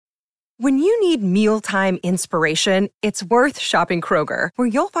When you need mealtime inspiration, it's worth shopping Kroger, where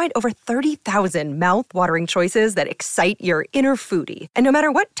you'll find over 30,000 mouth-watering choices that excite your inner foodie. And no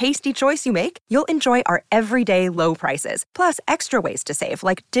matter what tasty choice you make, you'll enjoy our everyday low prices, plus extra ways to save,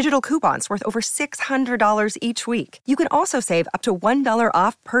 like digital coupons worth over $600 each week. You can also save up to $1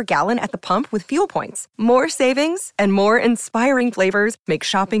 off per gallon at the pump with fuel points. More savings and more inspiring flavors make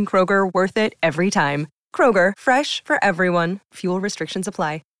shopping Kroger worth it every time. Kroger, fresh for everyone. Fuel restrictions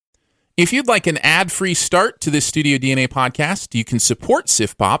apply. If you'd like an ad-free start to this Studio DNA podcast, you can support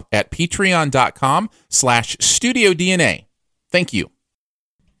Sif Pop at patreon.com/Studio DNA. Thank you.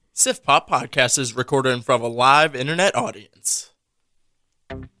 Sif Pop Podcast is recorded in front of a live internet audience.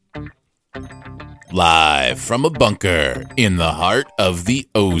 Live from a bunker in the heart of the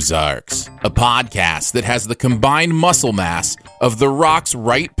Ozarks, a podcast that has the combined muscle mass of The Rock's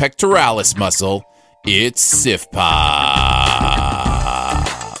right pectoralis muscle. It's Sif Pop.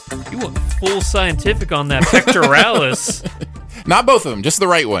 You went full scientific on that pectoralis. Not both of them, just the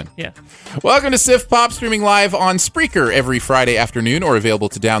right one. Yeah. Welcome to Sif Pop, streaming live on Spreaker every Friday afternoon or available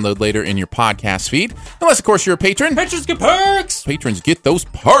to download later in your podcast feed. Unless, of course, you're a patron. Patrons get perks! Patrons get those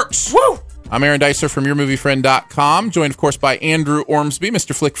perks. Woo! I'm Aaron Dicer from YourMovieFriend.com, joined, of course, by Andrew Ormsby,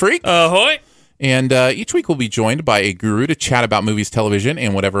 Mr. Flick Freak. Ahoy! And each week we'll be joined by a guru to chat about movies, television,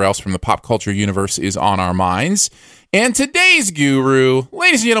 and whatever else from the pop culture universe is on our minds. And today's guru,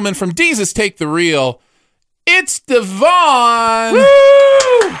 ladies and gentlemen, from Jesus Take the Reel, it's Devon! Woo! Ooh,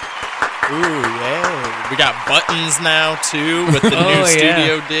 yeah. We got buttons now, too, with the new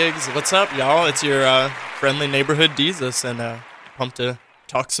studio digs. What's up, y'all? It's your friendly neighborhood Jesus, and pumped to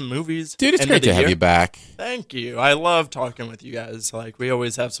talk some movies. Dude, it's great to have you back. Thank you. I love talking with you guys. Like, we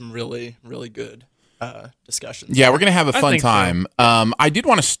always have some really, really good discussions. Yeah, we're going to have a fun time. So. I did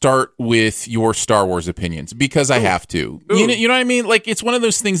want to start with your Star Wars opinions because I have to. You know what I mean? Like, it's one of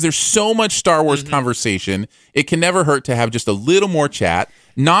those things, there's so much Star Wars conversation. It can never hurt to have just a little more chat.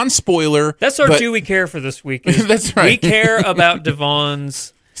 Non-spoiler. That's our do we care for this week. That's right. We care about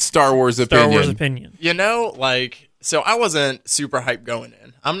Devon's Star Wars opinion. You know, like, so I wasn't super hyped going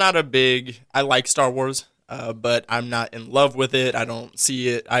in. I'm not I like Star Wars. But I'm not in love with it. I don't see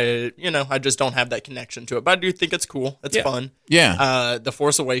it. I just don't have that connection to it. But I do think it's cool. It's fun. Yeah. The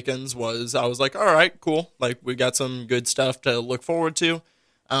Force Awakens I was like, all right, cool. Like, we got some good stuff to look forward to.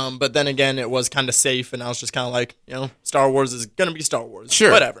 But then again, it was kind of safe, and I was just kind of like, Star Wars is going to be Star Wars.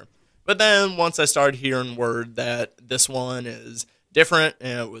 Sure. Whatever. But then once I started hearing word that this one is different,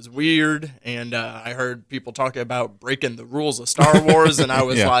 and it was weird, and I heard people talking about breaking the rules of Star Wars, and I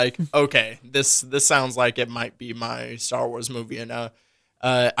was like, okay, this sounds like it might be my Star Wars movie, and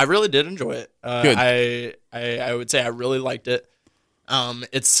I really did enjoy it. Good. I would say I really liked it.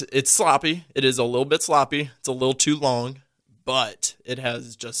 It's sloppy. It is a little bit sloppy. It's a little too long, but it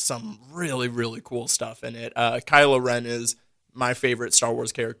has just some really, really cool stuff in it. Kylo Ren is my favorite Star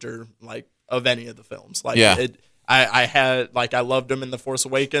Wars character, like, of any of the films. Like, I loved him in The Force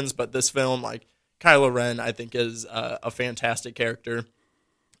Awakens, but this film, like, Kylo Ren, I think is a fantastic character.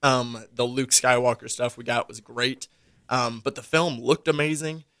 The Luke Skywalker stuff we got was great, but the film looked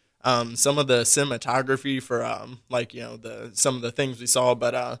amazing. Some of the cinematography for some of the things we saw,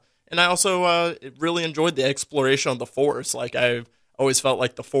 but and I also really enjoyed the exploration of the Force. Like, I've always felt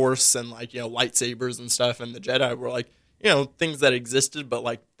like the Force and lightsabers and stuff and the Jedi were like, things that existed, but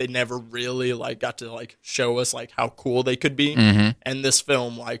like they never really got to show us how cool they could be. Mm-hmm. And this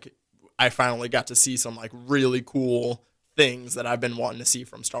film, I finally got to see some really cool things that I've been wanting to see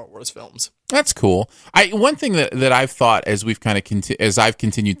from Star Wars films. That's cool. One thing that I've thought as we've kind of as I've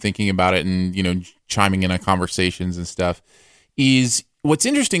continued thinking about it and chiming in on conversations and stuff is what's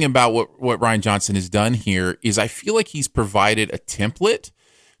interesting about what Rian Johnson has done here is I feel like he's provided a template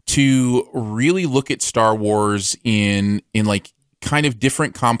to really look at Star Wars in kind of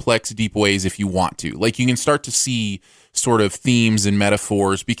different, complex, deep ways if you want to. Like, you can start to see sort of themes and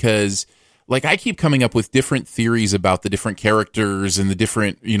metaphors because, I keep coming up with different theories about the different characters and the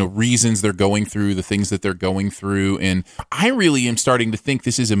different, reasons they're going through, the things that they're going through. And I really am starting to think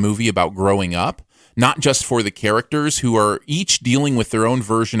this is a movie about growing up, not just for the characters who are each dealing with their own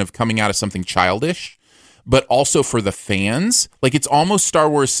version of coming out of something childish, but also for the fans. Like, it's almost Star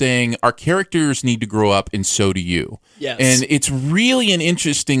Wars saying our characters need to grow up and so do you. Yes. And it's really an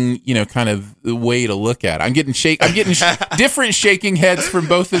interesting, kind of way to look at it. I'm getting different shaking heads from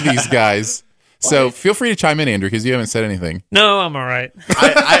both of these guys. So feel free to chime in, Andrew, because you haven't said anything. No, I'm all right.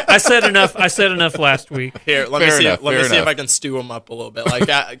 I said enough. I said enough last week. Here, let me see if I can stew them up a little bit.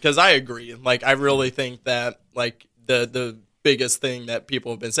 Because I agree. I really think that the biggest thing that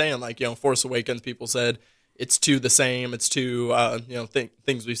people have been saying, Force Awakens, people said it's too the same. It's too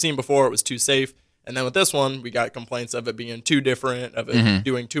things we've seen before. It was too safe. And then with this one, we got complaints of it being too different, of it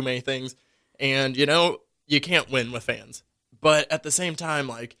doing too many things. And, you can't win with fans. But at the same time,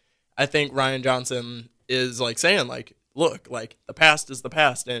 like, I think Rian Johnson is, like, saying, like, look, like, the past is the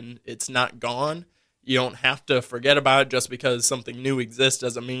past, and it's not gone. You don't have to forget about it just because something new exists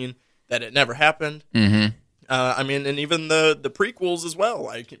doesn't mean that it never happened. Mm-hmm. And even the prequels as well.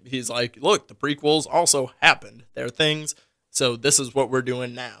 Like, he's like, look, the prequels also happened. They're things, so this is what we're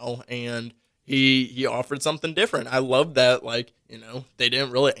doing now. And he offered something different. I love that, like, they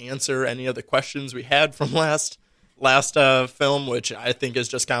didn't really answer any of the questions we had from last film, which I think is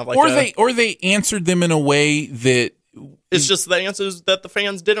just kind of like they answered them in a way that it's just the answers that the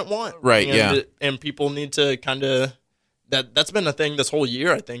fans didn't want. Right, And people need to kind of that's been a thing this whole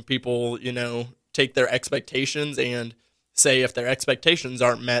year. I think people, take their expectations and say if their expectations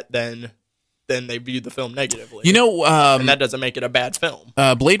aren't met, then they view the film negatively. And that doesn't make it a bad film.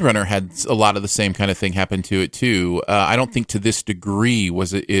 Blade Runner had a lot of the same kind of thing happen to it too. I don't think to this degree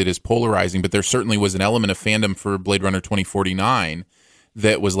was it as polarizing, but there certainly was an element of fandom for Blade Runner 2049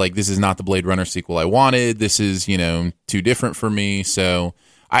 that was like, this is not the Blade Runner sequel I wanted. This is, too different for me. So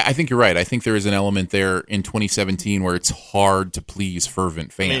I think you're right. I think there is an element there in 2017 where it's hard to please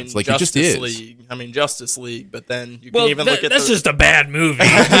fervent fans. Like Justice it just is. League. Justice League, but then you can even look at that's just a bad movie.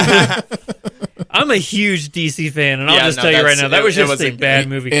 I'm a huge DC fan, and I'll just tell you right now, that was just a bad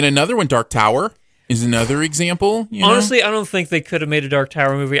movie. And another one, Dark Tower, is another example. Honestly, I don't think they could have made a Dark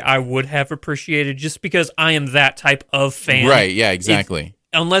Tower movie I would have appreciated just because I am that type of fan. Right, yeah, exactly.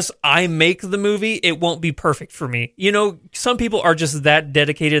 Unless I make the movie, it won't be perfect for me. Some people are just that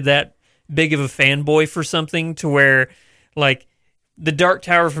dedicated, that big of a fanboy for something to where, like, the Dark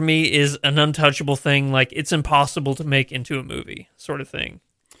Tower for me is an untouchable thing. Like, it's impossible to make into a movie sort of thing.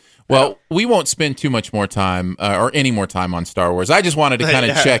 Well, we won't spend too much more time or any more time on Star Wars. I just wanted to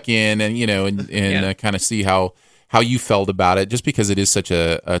kind of check in and kind of see how you felt about it, just because it is such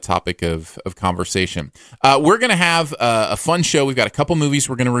a topic of conversation. We're going to have a fun show. We've got a couple movies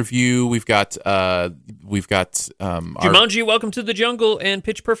we're going to review. We've got Jumanji, Welcome to the Jungle, and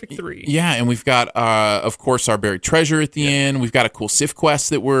Pitch Perfect 3. Yeah, and we've got, of course, our buried treasure at the end. We've got a cool Sif quest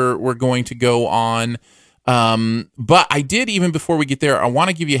that we're going to go on. But I did, even before we get there, I want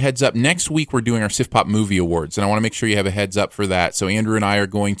to give you a heads up. Next week, we're doing our Sif Pop Movie Awards, and I want to make sure you have a heads up for that. So Andrew and I are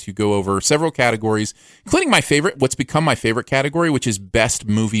going to go over several categories, including what's become my favorite category, which is Best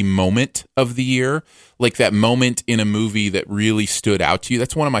Movie Moment of the Year. Like that moment in a movie that really stood out to you.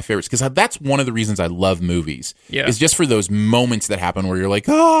 That's one of my favorites, because that's one of the reasons I love movies. Yeah. Is just for those moments that happen where you're like,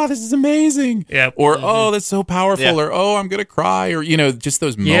 oh, this is amazing. Yep. Or, oh, that's so powerful. Or, oh, I'm going to cry. Or, just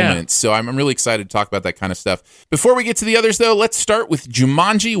those moments. So I'm really excited to talk about that kind of stuff. Before we get to the others, though, let's start with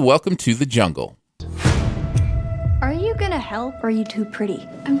Jumanji, Welcome to the Jungle. Are you gonna help, or are you too pretty?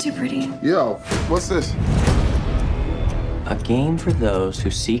 I'm too pretty. Yo, what's this? A game for those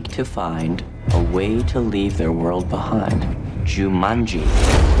who seek to find a way to leave their world behind. Jumanji.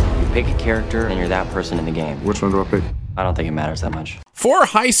 You pick a character and you're that person in the game. Which one do I pick? I don't think it matters that much. 4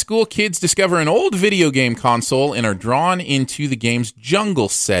 high school kids discover an old video game console and are drawn into the game's jungle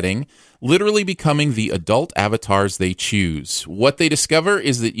setting, literally becoming the adult avatars they choose. What they discover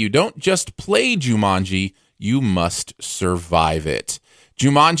is that you don't just play Jumanji, you must survive it.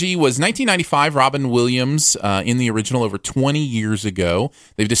 Jumanji was 1995, Robin Williams in the original over 20 years ago.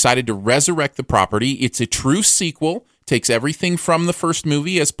 They've decided to resurrect the property. It's a true sequel, takes everything from the first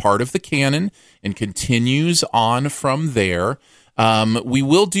movie as part of the canon, and continues on from there. We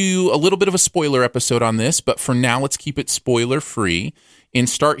will do a little bit of a spoiler episode on this, but for now, let's keep it spoiler-free. And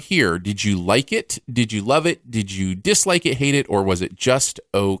start here. Did you like it? Did you love it? Did you dislike it, hate it, or was it just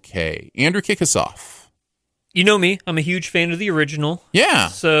okay? Andrew, kick us off. You know me. I'm a huge fan of the original. Yeah.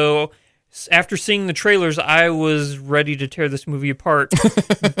 So after seeing the trailers, I was ready to tear this movie apart.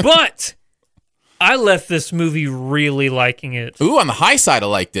 But I left this movie really liking it. Ooh, on the high side, I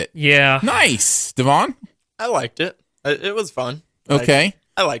liked it. Yeah. Nice. Devon? I liked it. It was fun. Okay.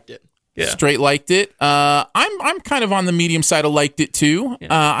 I liked it. Yeah. Straight liked it. I'm kind of on the medium side. I liked it too. Yeah.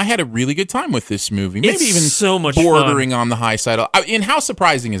 I had a really good time with this movie. Maybe It's even so much bordering on the high side. And how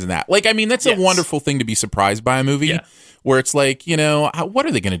surprising is that? Like, I mean, that's Yes. a wonderful thing to be surprised by a movie. Yeah. Where it's like, what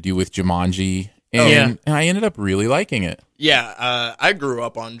are they going to do with Jumanji? And I ended up really liking it. Yeah, I grew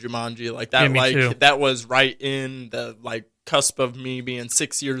up on Jumanji like that. Yeah, me too. That was right in the cusp of me being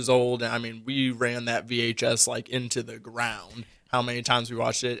 6 years old. I mean, we ran that VHS into the ground. How many times we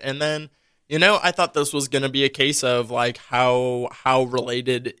watched it, and then I thought this was going to be a case of how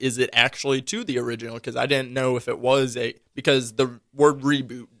related is it actually to the original, because I didn't know if it was because the word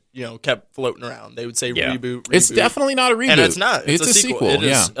reboot kept floating around. They would say Yeah. reboot. It's definitely not a reboot. And it's not. It's a sequel. It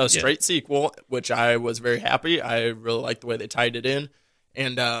yeah. is a straight sequel, which I was very happy. I really liked the way they tied it in,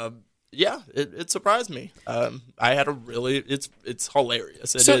 and it surprised me. I had a really it's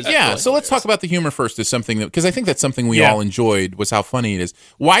hilarious. It So is yeah, really so let's talk hilarious. about the humor first. Is something that, because I think that's something we Yeah. all enjoyed, was how funny it is.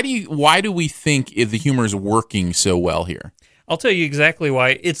 Why do we think the humor is working so well here? I'll tell you exactly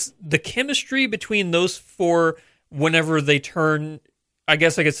why. It's the chemistry between those four whenever they turn. I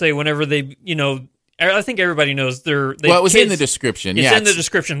guess I could say whenever they, I think everybody knows Well, it was in the description. It's Yeah, in the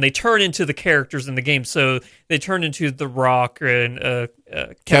description. They turn into the characters in the game. So they turn into The Rock and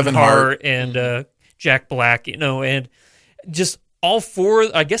Kevin Hart and Jack Black, and just all four,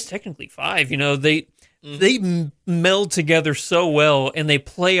 I guess technically five, they meld together so well and they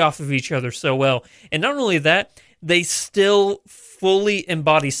play off of each other so well. And not only that, they still fully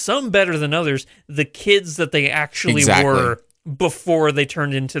embody, some better than others, the kids that they actually Exactly. were before they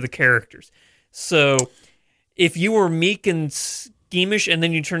turned into the characters. So if you were meek and schemish and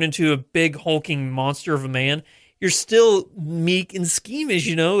then you turn into a big hulking monster of a man, you're still meek and schemish,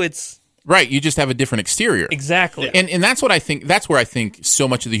 it's right. You just have a different exterior. exactly. And that's what I think. That's where I think so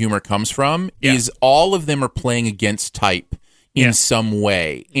much of the humor comes from. Yeah. Is all of them are playing against type in Yeah. some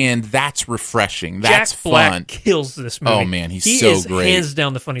way, and that's refreshing. That's Jack Black fun. kills this movie. Oh, man, he's he so is great. hands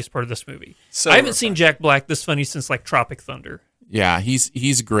down the funniest part of this movie. So I haven't seen Jack Black this funny since like Tropic Thunder. Yeah,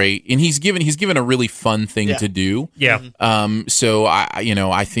 he's great, and he's given a really fun thing Yeah. to do. Yeah. So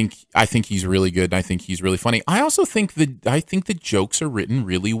I think he's really good, and I think he's really funny. I also think the jokes are written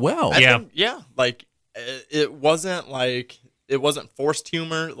really well. Yeah. Like it wasn't forced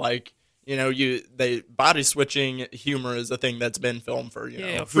humor. Like body switching humor is a thing that's been filmed for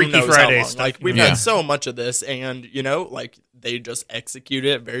who Freaky knows Friday how long. stuff, Like we've Yeah. had so much of this, and like they just execute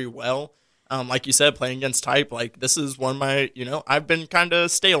it very well. Like you said, playing against type. Like this is one of my I've been kind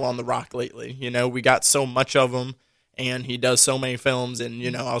of stale on The Rock lately. We got so much of him, and he does so many films,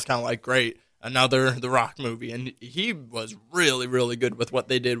 and I was kind of like, great, another The Rock movie, and he was really really good with what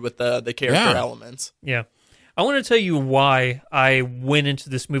they did with the character Yeah. elements. Yeah. I want to tell you why I went into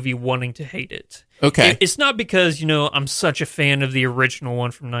this movie wanting to hate it. Okay. It's not because, I'm such a fan of the original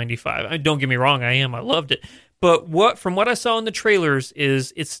one from 95. Don't get me wrong, I am. I loved it. But from what I saw in the trailers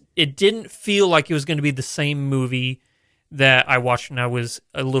is it didn't feel like it was going to be the same movie that I watched when I was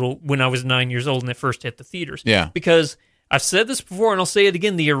 9 years old and it first hit the theaters. Yeah. Because I've said this before and I'll say it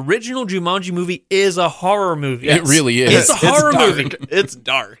again, the original Jumanji movie is a horror movie. It really is. It's a horror dark. movie. It's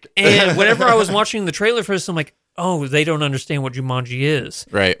dark. And whenever I was watching the trailer for this, I'm like, oh, they don't understand what Jumanji is.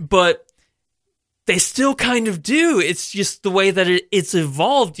 Right. But they still kind of do. It's just the way that it's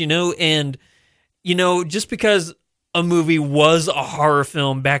evolved, and, just because a movie was a horror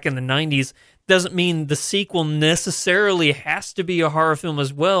film back in the 90s doesn't mean the sequel necessarily has to be a horror film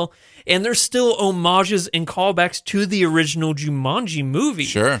as well. And there's still homages and callbacks to the original Jumanji movie.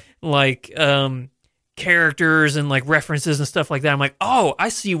 Sure. Like, characters and like references and stuff like that. I'm like, oh, I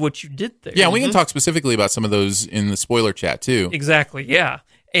see what you did there. Yeah, we can talk specifically about some of those in the spoiler chat too. Exactly, yeah.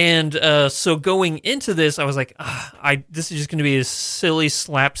 And so going into this, I was like, this is just going to be a silly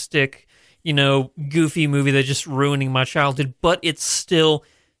slapstick, goofy movie that's just ruining my childhood, but it's still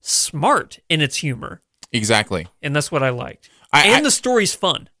smart in its humor. Exactly. And that's what I liked. I- The story's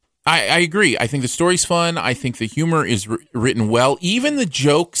fun. I agree. I think the story's fun. I think the humor is written well. Even the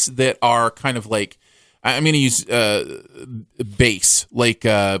jokes that are kind of like, I'm going to use base, like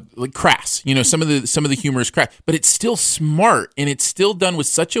crass. Some of the humor is crass, but it's still smart and it's still done with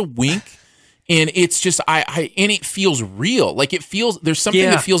such a wink, and it's just and it feels real. Like there's something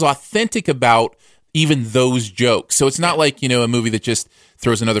that feels authentic about even those jokes. So it's not like a movie that just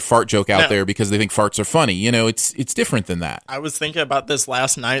throws another fart joke out there because they think farts are funny. It's different than that. I was thinking about this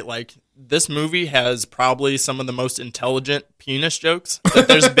last night. Like, this movie has probably some of the most intelligent penis jokes that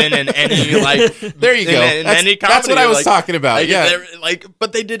there's been in any There you go. any comedy. That's what I was talking about. Yeah.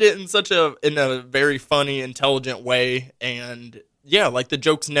 But they did it in a very funny, intelligent way, and the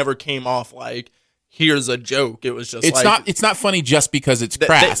jokes never came off like, here's a joke. It was just It's not funny just because it's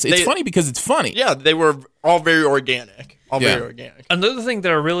crass. It's funny because it's funny. Yeah, they were all very organic. Very organic. Another thing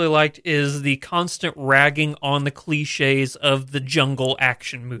that I really liked is the constant ragging on the cliches of the jungle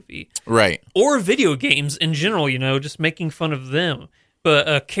action movie. Right. Or video games in general, just making fun of them.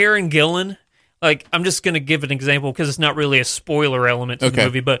 But Karen Gillan, I'm just going to give an example because it's not really a spoiler element to the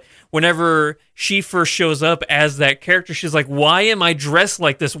movie, but whenever she first shows up as that character, she's like, why am I dressed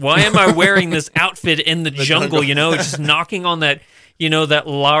like this? Why am I wearing this outfit in the jungle? Just knocking on that, that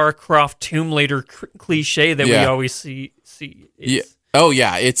Lara Croft Tomb Raider cliche that we always see. Oh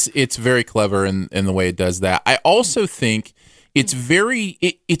yeah, it's very clever in the way it does that. I also think It's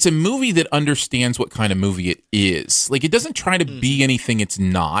it's a movie that understands what kind of movie it is. Like, it doesn't try to be anything it's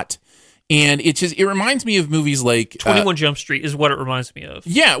not. And it reminds me of movies like 21 Jump Street is what it reminds me of.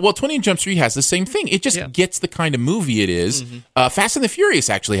 Yeah, well, 21 Jump Street has the same thing. It just gets the kind of movie it is. Fast and the Furious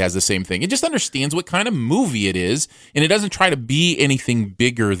actually has the same thing. It just understands what kind of movie it is, and it doesn't try to be anything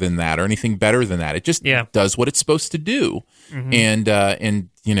bigger than that or anything better than that. It just does what it's supposed to do, and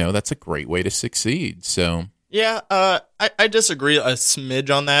that's a great way to succeed. So. Yeah, I disagree a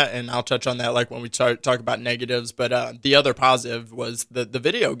smidge on that, and I'll touch on that like when we talk about negatives. But the other positive was the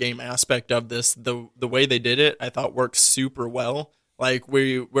video game aspect of this. The way they did it, I thought worked super well. Like,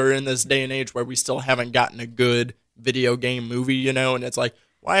 we're in this day and age where we still haven't gotten a good video game movie, and it's like,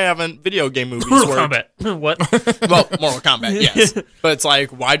 why haven't video game movies Mortal worked? Kombat. What? Well, Mortal Kombat, yes. But it's like,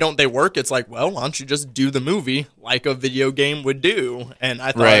 why don't they work? It's like, well, why don't you just do the movie like a video game would do? And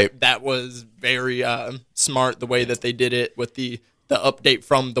I thought that was very smart, the way that they did it with the update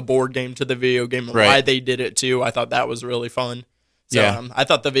from the board game to the video game and why they did it too. I thought that was really fun. So I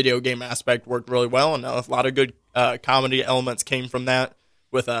thought the video game aspect worked really well, and a lot of good comedy elements came from that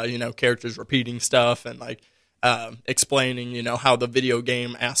with, characters repeating stuff and like, explaining, how the video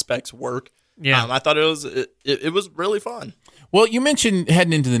game aspects work. Yeah, I thought it was really fun. Well, you mentioned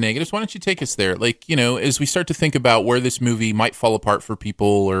heading into the negatives. Why don't you take us there? Like, as we start to think about where this movie might fall apart for people,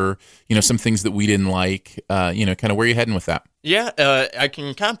 or some things that we didn't like, kind of where you heading with that? Yeah, I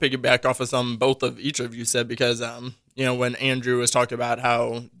can kind of piggyback off of each of you said, because when Andrew was talking about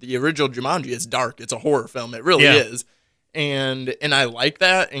how the original Jumanji is dark, it's a horror film. It really is. And I like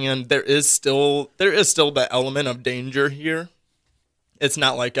that, and there is still the element of danger here. It's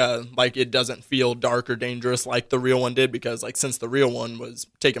not like it doesn't feel dark or dangerous like the real one did, because like since the real one was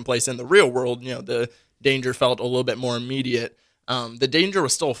taking place in the real world, the danger felt a little bit more immediate. The danger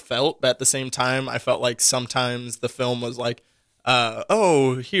was still felt, but at the same time, I felt like sometimes the film was like,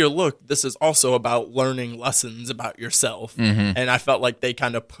 here, look, this is also about learning lessons about yourself, and I felt like they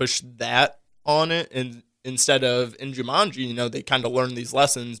kind of pushed that on it, and instead of in Jumanji, they kind of learn these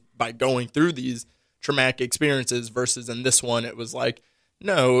lessons by going through these traumatic experiences, versus in this one, it was like,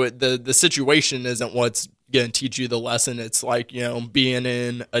 no, the situation isn't what's going to teach you the lesson. It's like, being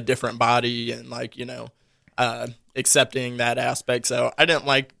in a different body and like, accepting that aspect. So I didn't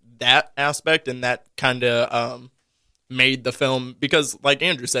like that aspect, and that kind of made the film, because like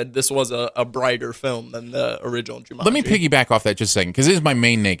Andrew said, this was a brighter film than the original Jumanji. Let me piggyback off that just a second, because it is my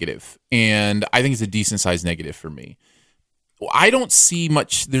main negative, and I think it's a decent sized negative for me. I don't see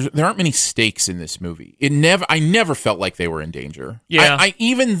much. There aren't many stakes in this movie. I never felt like they were in danger. Yeah. I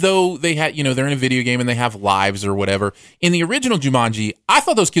even though they had, they're in a video game and they have lives or whatever. In the original Jumanji, I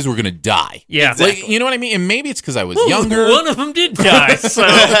thought those kids were going to die. Yeah, exactly. Like, you know what I mean. And maybe it's because I was younger. One of them did die. So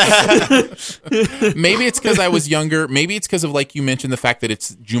maybe it's because I was younger. Maybe it's because of, like you mentioned, the fact that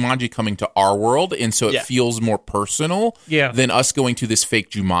it's Jumanji coming to our world, and so it feels more personal than us going to this fake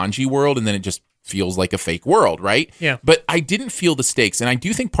Jumanji world, and then it just feels like a fake world, right? Yeah. But I didn't feel the stakes, and I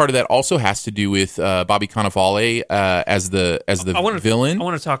do think part of that also has to do with Bobby Cannavale as the villain. I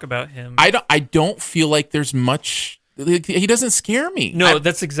want to talk about him. I don't feel like there's much. He doesn't scare me. No,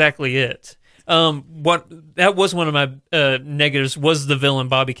 that's exactly it. That was one of my negatives, was the villain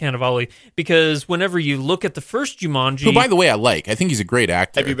Bobby Cannavale, because whenever you look at the first Jumanji, who, by the way, I think he's a great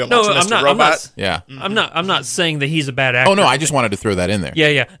actor. Have you been watching Mr. Robot? I'm not saying that he's a bad actor. Oh no, I just wanted to throw that in there.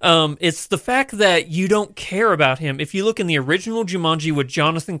 Yeah. It's the fact that you don't care about him. If you look in the original Jumanji with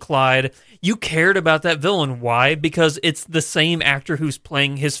Jonathan Clyde, you cared about that villain. Why? Because it's the same actor who's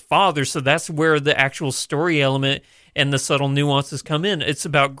playing his father, so that's where the actual story element and the subtle nuances come in. It's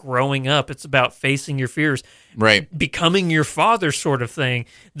about growing up. It's about facing your fears. Right. Becoming your father sort of thing.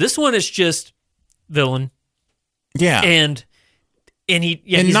 This one is just villain. Yeah. And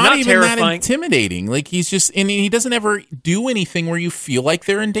he's not not even terrifying. that intimidating. Like, he's just, and he doesn't ever do anything where you feel like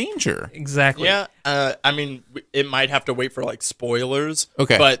they're in danger. Exactly. Yeah. I mean, it might have to wait for like spoilers.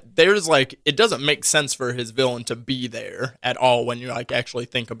 Okay. But there's like, it doesn't make sense for his villain to be there at all when you like actually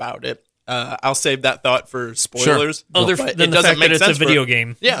think about it. I'll save that thought for spoilers. Sure. Other than the fact that it's a video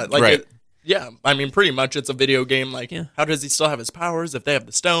game. Yeah, like right. I mean, pretty much it's a video game. Like, how does he still have his powers if they have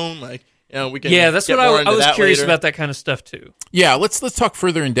the stone? Like, we can. Yeah, that's what I was curious about, that kind of stuff too. Yeah, let's talk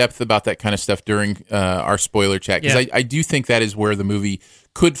further in depth about that kind of stuff during our spoiler chat, because I do think that is where the movie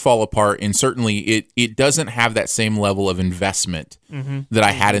could fall apart, and certainly it doesn't have that same level of investment that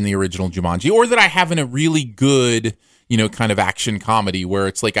I had in the original Jumanji, or that I have in a really good, kind of action comedy where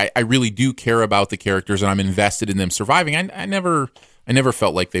it's like I really do care about the characters and I'm invested in them surviving. I never I never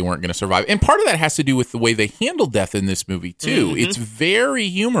felt like they weren't going to survive. And part of that has to do with the way they handle death in this movie, too. It's very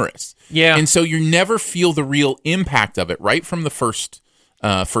humorous. Yeah. And so you never feel the real impact of it right from the first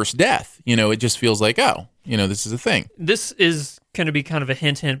death. It just feels like, oh, this is a thing. This is going to be kind of a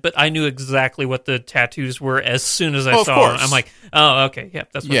hint, but I knew exactly what the tattoos were as soon as I saw them. I'm like, oh, okay, yeah,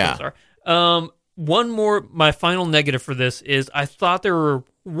 that's what those are. One more, my final negative for this is I thought there were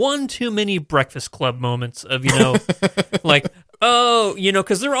one too many Breakfast Club moments of, like, oh,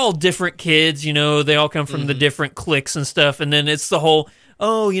 because they're all different kids, they all come from the different cliques and stuff, and then it's the whole,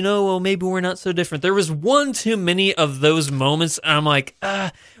 oh, well, maybe we're not so different. There was one too many of those moments, and I'm like,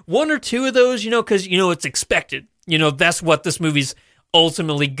 one or two of those, because, it's expected. That's what this movie's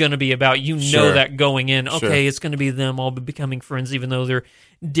ultimately going to be about. Sure. That going in. Okay, Sure. it's going to be them all becoming friends, even though they're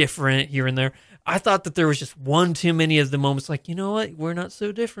different here and there. I thought that there was just one too many of the moments like, you know what? We're not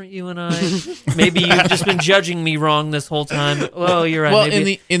so different, you and I. Maybe you've just been judging me wrong this whole time. Well, you're right. Well,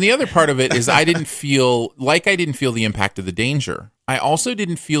 maybe. and the other part of it is I didn't feel the impact of the danger. I also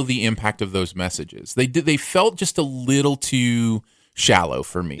didn't feel the impact of those messages. They felt just a little too shallow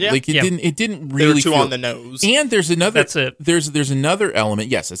for me. Yeah. Like it didn't They really were too feel on the nose. And there's another That's it. There's another element.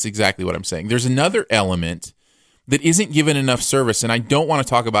 Yes, that's exactly what I'm saying. There's another element that isn't given enough service, and I don't want to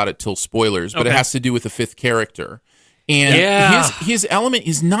talk about it till spoilers, but it Okay. has to do with the fifth character. And his element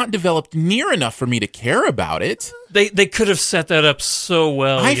is not developed near enough for me to care about it. They could have set that up so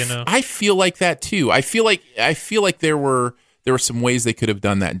well, I feel like that too. I feel like there were some ways they could have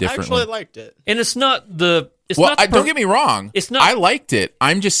done that I differently. actually liked it. And it's not the... It's Well, not the don't get me wrong. It's not- I liked it.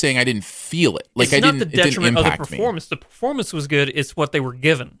 I'm just saying I didn't feel it. Like it's not the it didn't detriment of the impact me. performance. The performance was good. It's what they were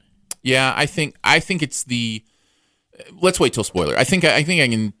given. Yeah, I think it's the. Let's wait till spoiler. I think I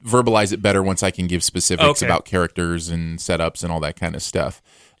can verbalize it better once I can give specifics Okay. about characters and setups and all that kind of stuff.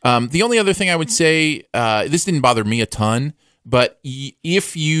 The only other thing I would say, this didn't bother me a ton, but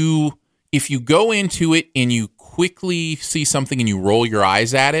if you go into it and you quickly see something and you roll your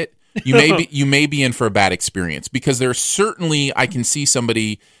eyes at it, you may be in for a bad experience, because there's certainly, I can see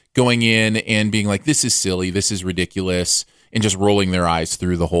somebody going in and being like, this is silly, this is ridiculous, and just rolling their eyes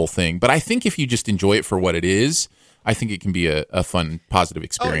through the whole thing. But I think if you just enjoy it for what it is, I think it can be a fun, positive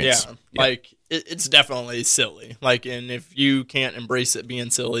experience. Oh, yeah. Like, it's definitely silly. Like, and if you can't embrace it being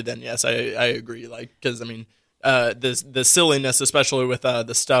silly, then yes, I agree. Like, because, I mean, the silliness, especially with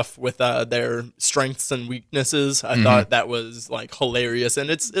the stuff with their strengths and weaknesses, I thought that was, like, hilarious. And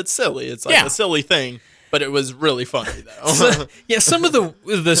it's silly. It's like a silly thing, but it was really funny, though. Yeah, some of the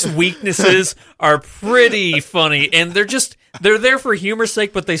weaknesses are pretty funny, and they're there for humor's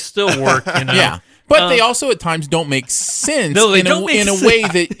sake, but they still work. Yeah. But they also at times don't make sense No, they in don't make a sense. way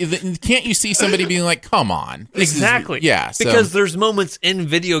that can't you see somebody being like, come on. This is- Exactly. yeah. So. Because there's moments in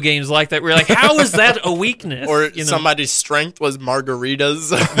video games like that where you're like, how is that a weakness? Or somebody's strength was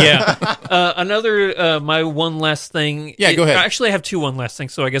margaritas. Yeah. Another, my one last thing. Yeah, go ahead. Actually, I have two one last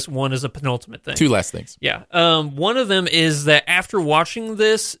things, so I guess one is a penultimate thing. two last things. Yeah. One of them is that after watching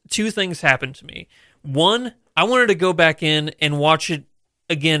this, two things happened to me. One, I wanted to go back in and watch it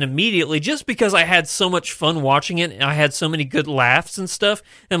again immediately, just because I had so much fun watching it and I had so many good laughs and stuff.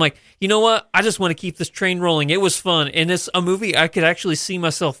 And I'm like, you know what? I just want to keep this train rolling. It was fun. And it's a movie I could actually see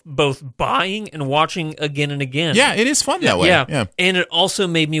myself both buying and watching again and again. Yeah, it is fun that way. Yeah. And it also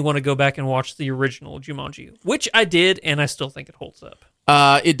made me want to go back and watch the original Jumanji, which I did, and I still think it holds up.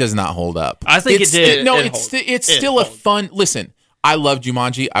 It does not hold up. I think it did. No, It it's holds. it's It still a holds. fun. Listen, I love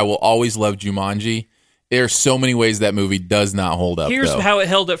Jumanji. I will always love Jumanji. There are so many ways that movie does not hold up. Here's though. how it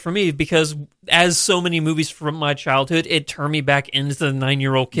held up for me, because as so many movies from my childhood, it turned me back into the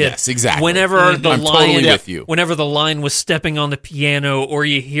 9-year-old kid. Yes, exactly. Whenever the I'm lion, totally with you. Whenever the lion was stepping on the piano, or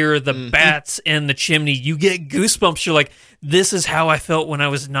you hear the bats and the chimney, you get goosebumps. You're like, this is how I felt when I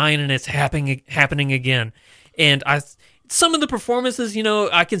was 9, and it's happening again. And some of the performances,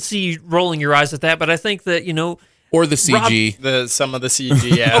 I can see you rolling your eyes at that, but I think that or the CG. Some of the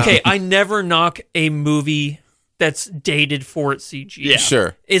CG, yeah. okay, I never knock a movie that's dated for its CG. Yeah.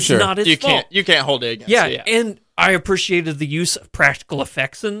 Sure, It's sure. not its fault. You can't hold it against Yeah, it. and I appreciated the use of practical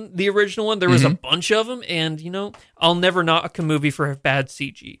effects in the original one. There was a bunch of them, and I'll never knock a movie for bad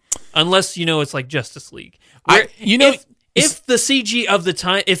CG, unless it's like Justice League. Where if the CG of the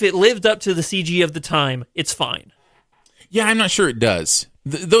time, if it lived up to the CG of the time, it's fine. Yeah, I'm not sure it does.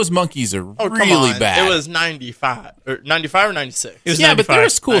 Those monkeys are Oh, come really on. bad. It was 95 or 96. It was yeah, but 95.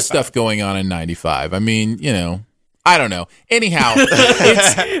 there's cool stuff going on in 95. I mean, I don't know. Anyhow,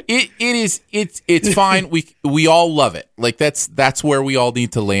 it's fine. We all love it. Like that's where we all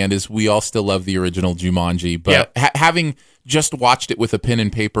need to land, is we all still love the original Jumanji. But having just watched it with a pen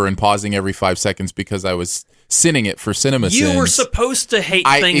and paper and pausing every 5 seconds because I was sinning it for cinema You sins. were supposed to hate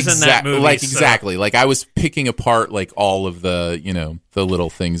things in that movie. Exactly. Like I was picking apart like all of the, the little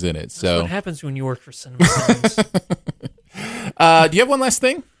things in it. That's So what happens when you work for cinema sins. do you have one last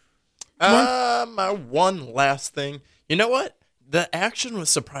thing? My one last thing. You know what? The action was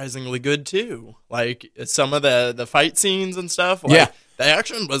surprisingly good too. Like some of the fight scenes and stuff. Like, Yeah. The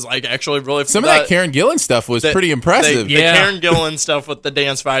action was like actually really. Some of that Karen Gillan stuff was pretty impressive. The Karen Gillan stuff with the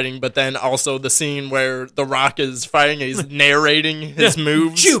dance fighting, but then also the scene where The Rock is fighting, he's narrating his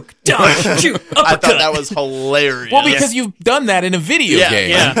moves. Juke, dodge, juke, uppercut. I thought that was hilarious. Well, because you've done that in a video game.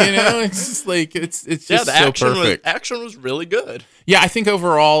 yeah. It's just like it's just the so action perfect. action was really good. Yeah, I think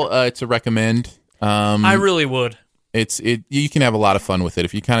overall it's a recommend. I really would. You can have a lot of fun with it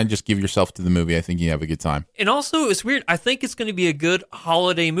if you kind of just give yourself to the movie. I think you have a good time. And also, it's weird. I think it's going to be a good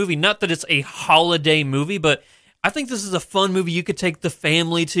holiday movie. Not that it's a holiday movie, but I think this is a fun movie you could take the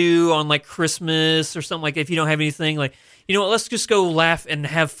family to on like Christmas or something. Like if you don't have anything, like you know what, let's just go laugh and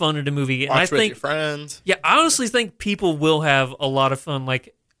have fun at a movie. And Watch I with think, your friends. yeah, I honestly think people will have a lot of fun.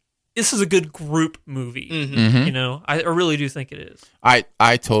 Like this is a good group movie. Mm-hmm. You know, I really do think it is.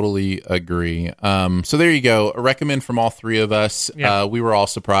 I totally agree. So there you go. A recommend from all three of us. Yeah. We were all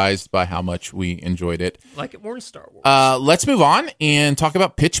surprised by how much we enjoyed it. Like it more than Star Wars. Let's move on and talk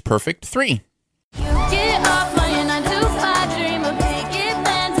about Pitch Perfect 3.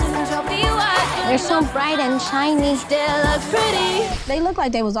 They're so bright and shiny. Still look pretty. They look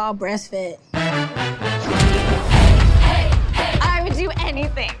like they was all breastfed. I would do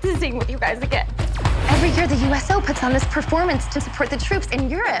anything to sing with you guys again. Every year, the USO puts on this performance to support the troops in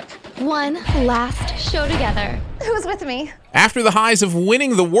Europe. One last show together. Who's with me? After the highs of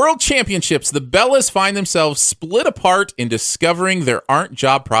winning the World Championships, the Bellas find themselves split apart in discovering there aren't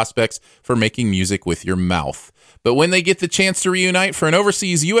job prospects for making music with your mouth. But when they get the chance to reunite for an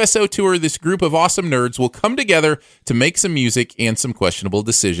overseas USO tour, this group of awesome nerds will come together to make some music and some questionable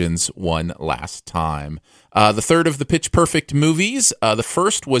decisions one last time. The third of the Pitch Perfect movies. The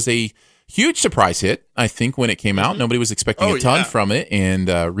first was a huge surprise hit, I think, when it came out. Nobody was expecting a ton from it, and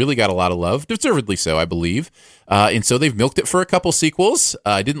really got a lot of love, deservedly so, I believe. And so they've milked it for a couple sequels.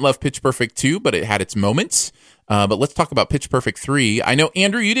 I didn't love Pitch Perfect 2, but it had its moments. But let's talk about Pitch Perfect 3. I know,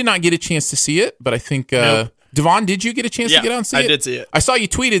 Andrew, you did not get a chance to see it, but I think... Nope. Devon, did you get a chance to get out and see it? I did see it. I saw you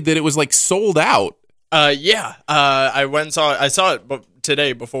tweeted that it was like sold out. I went and saw it. I saw it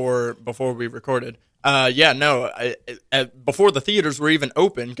today before we recorded. Before the theaters were even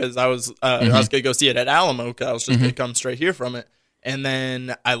open, because I was gonna go see it at Alamo, because I was just gonna come straight here from it. And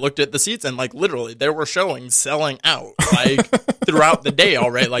then I looked at the seats, and like literally there were showings selling out like throughout the day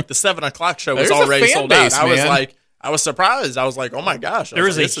already. Like the 7:00 show was There's a already fan sold base, out. I was surprised. I was like, oh my gosh. There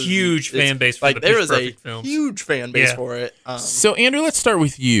is a huge fan base for the Pitch Perfect films. Huge fan base for it. So, Andrew, let's start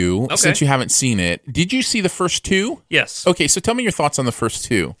with you, since you haven't seen it. Did you see the first two? Yes. Okay, so tell me your thoughts on the first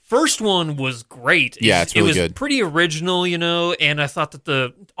two. First one was great. Yeah, it's really good. It was good. pretty original, and I thought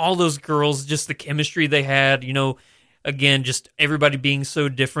that all those girls, just the chemistry they had, again, just everybody being so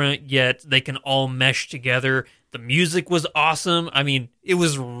different, yet they can all mesh together. The music was awesome. I mean, it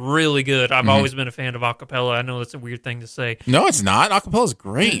was really good. I've always been a fan of acapella. I know that's a weird thing to say. No, it's not. Acapella is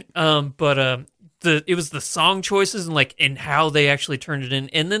great. But it was the song choices and how they actually turned it in.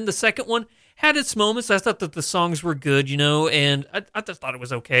 And then the second one had its moments. I thought that the songs were good, and I just thought it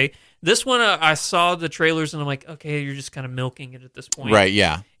was okay. This one, I saw the trailers and I'm like, okay, you're just kind of milking it at this point. Right,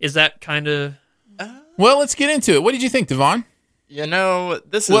 yeah. Is that kind of... Well, let's get into it. What did you think, Devon?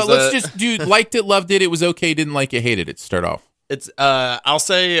 This is... Well, let's just do liked it, loved it, it was okay, didn't like it, hated it. Start off. It's, I'll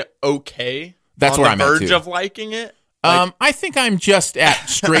say okay. That's where I'm at, too. On the verge of liking it. I think I'm just at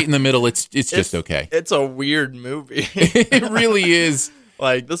straight in the middle. It's just okay. It's a weird movie. It really is.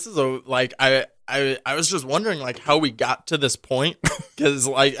 Like, this is I was just wondering, like, how we got to this point. Because,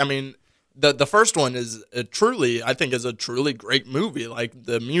 the first one is a truly great movie. Like,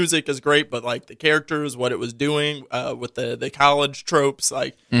 the music is great, but, like, the characters, what it was doing with the college tropes,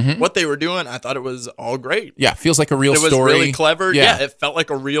 like, what they were doing, I thought it was all great. Yeah, feels like a real story. It was really clever. Yeah, it felt like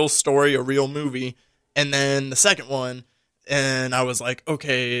a real story, a real movie. And then the second one, and I was like,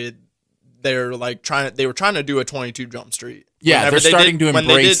 okay, they were trying to do a 22 Jump Street. Yeah, they're starting to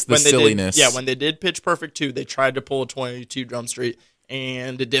embrace the silliness. When they did Pitch Perfect 2, they tried to pull a 22 Jump Street,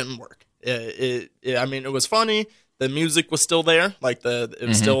 and it didn't work. It was funny. The music was still there. Like, it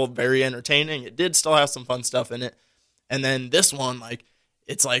was still very entertaining. It did still have some fun stuff in it. And then this one, like,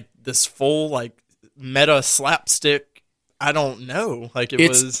 it's like this full, like, meta slapstick. I don't know. Like, it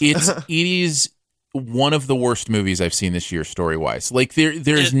is one of the worst movies I've seen this year, story wise. Like,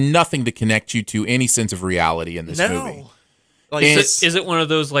 there's nothing to connect you to any sense of reality in this movie. Like, Is it one of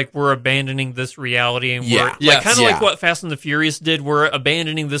those like we're abandoning this reality and Yeah. we're like Yes. kind of Yeah. like what Fast and the Furious did? We're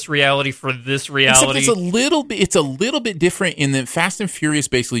abandoning this reality for this Except reality. it's a little bit different in that Fast and Furious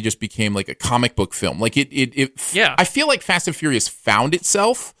basically just became like a comic book film. Like Yeah. I feel like Fast and Furious found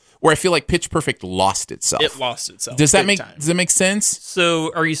itself, where I feel like Pitch Perfect lost itself. it lost itself. Does that big make time. sense?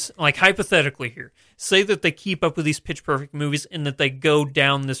 So are you like hypothetically here? Say that they keep up with these Pitch Perfect movies and that they go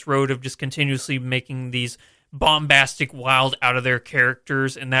down this road of just continuously making these bombastic, wild, out of their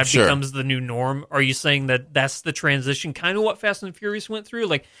characters, and that Sure. becomes the new norm. Are you saying that that's the transition, kind of what Fast and Furious went through,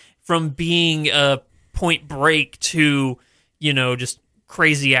 like from being a Point Break to just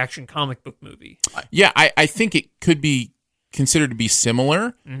crazy action comic book movie? Yeah, I think it could be considered to be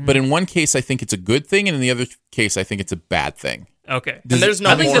similar, but in one case I think it's a good thing, and in the other case I think it's a bad thing. Okay, And there's no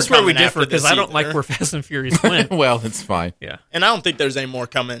I think more that's where we coming differ after this because I don't like either. where Fast and Furious went. Well, it's fine. Yeah. And I don't think there's any more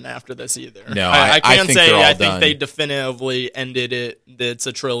coming after this either. No, I I can think say they're all I think done. they definitively ended it. It's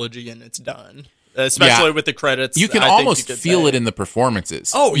a trilogy and it's done. Especially Yeah. with the credits. You can I think almost you could feel say. it in the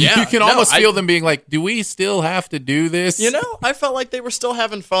performances. Oh, yeah. You can No, almost I- feel them being like, "Do we still have to do this?" I felt like they were still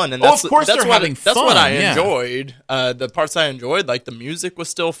having fun, and Oh, that's of course that's they're what having that's what fun, I yeah. enjoyed. The parts I enjoyed, like the music was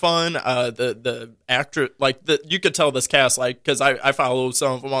still fun. The actor, you could tell this cast, like, because I follow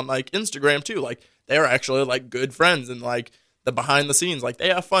some of them on like Instagram too. Like they're actually like good friends, and like the behind the scenes, like they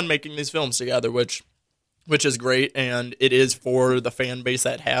have fun making these films together, which is great, and it is for the fan base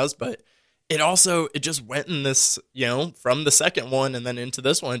that has, but. It just went in this, from the second one and then into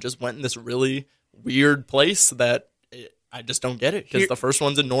this one, it just went in this really weird place that I just don't get it because Here- the first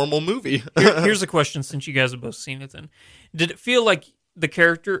one's a normal movie. Here's a question since you guys have both seen it then. Did it feel like the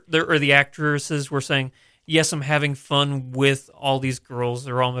character or the actresses were saying, yes, I'm having fun with all these girls,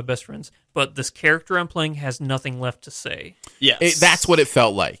 they're all my best friends, but this character I'm playing has nothing left to say? Yes. That's what it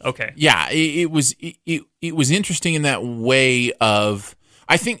felt like. Okay. Yeah, it was interesting in that way of.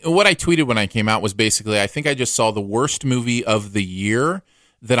 I think what I tweeted when I came out was basically, I think I just saw the worst movie of the year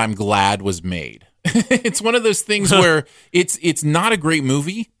that I'm glad was made. It's one of those things where it's not a great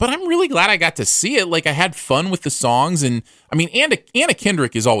movie, but I'm really glad I got to see it. Like I had fun with the songs, and I mean, Anna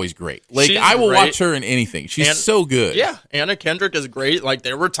Kendrick is always great. Like She's I will great. watch her in anything. She's so good. Yeah, Anna Kendrick is great. Like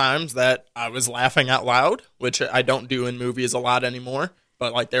there were times that I was laughing out loud, which I don't do in movies a lot anymore.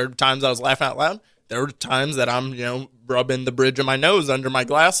 But like there were times I was laughing out loud. There were times that I'm, rubbing the bridge of my nose under my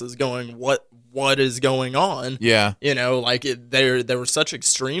glasses, going, "What is going on?" Yeah. There were such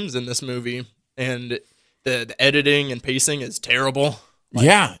extremes in this movie, and the editing and pacing is terrible.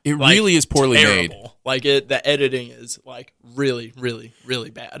 Yeah, it Like, really is poorly made. terrible. Like the editing is like really, really,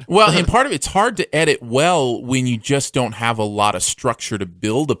 really bad. Well, and part of it's hard to edit well when you just don't have a lot of structure to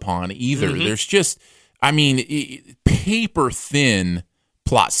build upon either. Mm-hmm. There's just, paper thin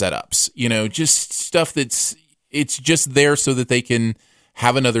plot setups, just stuff it's just there so that they can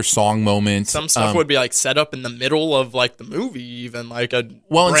have another song moment. Some stuff would be like set up in the middle of like the movie, even like a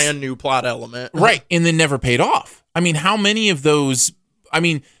brand new plot element. Right, and then never paid off. I mean, how many of those,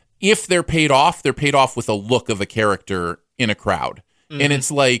 if they're paid off with a look of a character in a crowd. Mm-hmm. And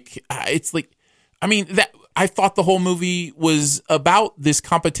it's like that I thought the whole movie was about this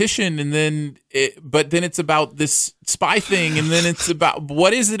competition, and then it's about this spy thing, and then it's about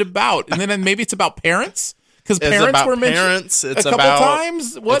what is it about? And then maybe it's about parents because parents were mentioned parents. It's a couple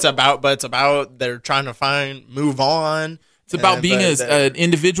times. What? It's about they're trying to move on. It's about And being an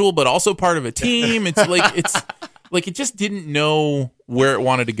individual, but also part of a team. It's like it just didn't know where it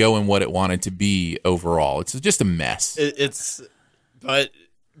wanted to go and what it wanted to be overall. It's just a mess.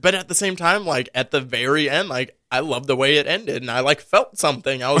 But at the same time, like at the very end, like I love the way it ended, and I like felt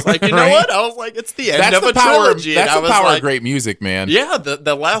something. I was like, you know Right? what? I was like, it's the end That's of the a power. trilogy. That's and I the was power like, of great music, man. Yeah,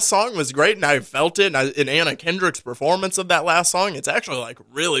 the last song was great, and I felt it. And Anna Kendrick's performance of that last song, it's actually like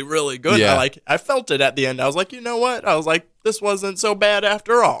really, really good. Yeah. I felt it at the end. I was like, you know what? I was like, this wasn't so bad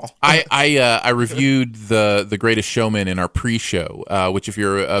after all. I reviewed the Greatest Showman in our pre-show, which if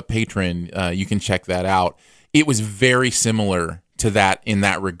you're a patron, you can check that out. It was very similar to that in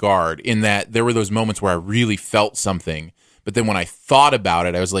that regard, in that there were those moments where I really felt something, but then when I thought about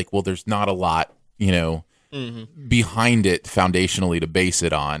it, I was like, well, there's not a lot, behind it foundationally to base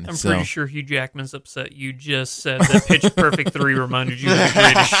it on. I'm pretty sure Hugh Jackman's upset you just said that Pitch Perfect 3 reminded you of The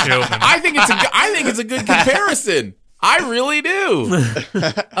Greatest Showman. I think it's a good comparison. I really do.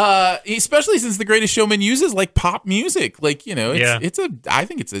 Especially since The Greatest Showman uses like pop music. Like, I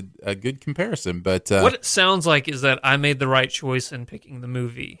think it's a good comparison. But what it sounds like is that I made the right choice in picking the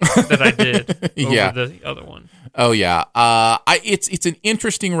movie that I did over the other one. Oh yeah. It's an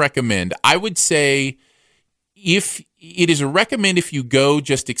interesting recommend. I would say if it is a recommend if you go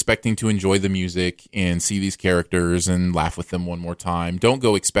just expecting to enjoy the music and see these characters and laugh with them one more time. Don't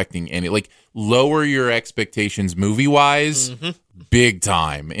go expecting any, like, lower your expectations movie wise, big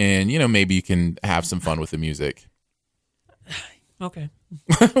time, and maybe you can have some fun with the music. Okay.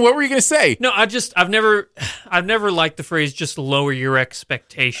 What were you gonna say? No, I've never liked the phrase "just lower your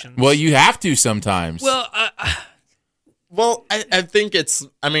expectations." Well, you have to sometimes. Well, I think it's.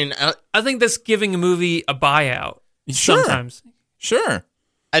 I mean, I think that's giving a movie a buyout. Sure. Sometimes, sure.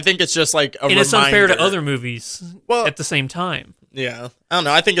 I think it's just like a reminder. And it's unfair to other movies. Well, at the same time. Yeah, I don't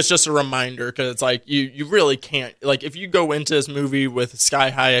know. I think it's just a reminder because it's like you really can't, like, if you go into this movie with sky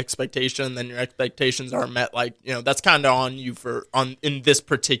high expectation, then your expectations aren't met. Like, that's kind of on you in this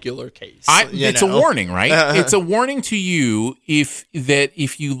particular case. It's a warning, right? It's a warning to you if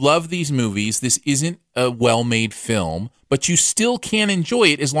you love these movies, this isn't a well-made film, but you still can enjoy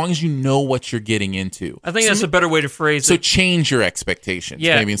it as long as you know what you're getting into. I think that's a better way to phrase it. So change your expectations.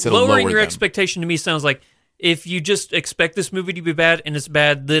 Yeah, maybe instead lowering of lowering your them. expectation to me sounds like, if you just expect this movie to be bad and it's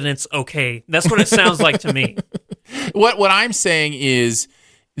bad, then it's okay. That's what it sounds like to me. What I'm saying is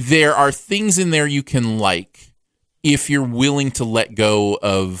there are things in there you can like if you're willing to let go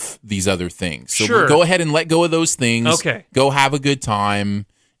of these other things. So Sure. Go ahead and let go of those things. Okay. Go have a good time,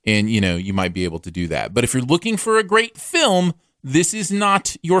 and you might be able to do that. But if you're looking for a great film, this is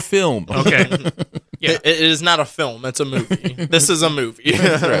not your film. Okay. Yeah. It is not a film. It's a movie. This is a movie.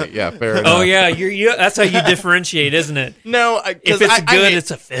 That's right. Yeah, fair enough. Oh yeah, that's how you differentiate, isn't it? No, If it's good, it's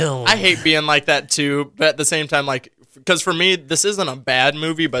a film. I hate being like that too, but at the same time, like, because for me, this isn't a bad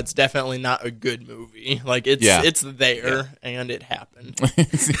movie, but it's definitely not a good movie. Like, it's there, and it happened.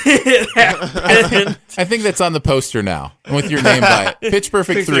 I think that's on the poster now with your name by it. Pitch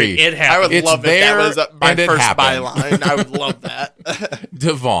Perfect 3. It I happened. would It's love there, if that was my and it first happened. byline. I would love that.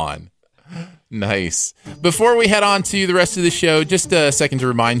 Devon. Nice. Before we head on to the rest of the show, just a second to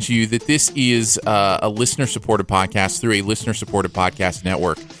remind you that this is a listener-supported podcast through a listener-supported podcast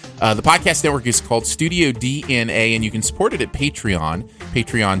network. The podcast network is called Studio DNA, and you can support it at Patreon,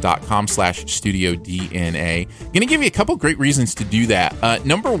 patreon.com/Studio DNA. Going to give you a couple great reasons to do that.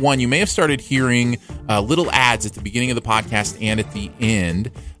 Number one, you may have started hearing little ads at the beginning of the podcast and at the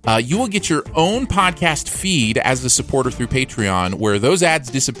end. You will get your own podcast feed as a supporter through Patreon, where those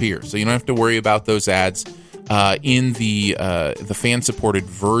ads disappear. So you don't have to worry about those ads in the fan-supported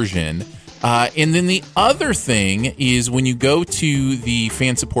version. And then the other thing is when you go to the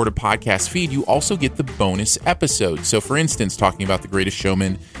fan-supported podcast feed, you also get the bonus episodes. So, for instance, talking about The Greatest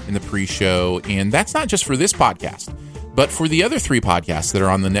Showman in the pre-show, and that's not just for this podcast, but for the other 3 podcasts that are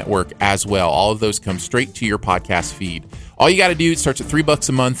on the network as well. All of those come straight to your podcast feed. All you got to do, it starts at $3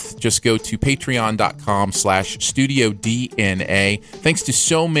 a month. Just go to patreon.com/Studio DNA. Thanks to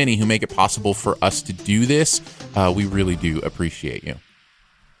so many who make it possible for us to do this. We really do appreciate you.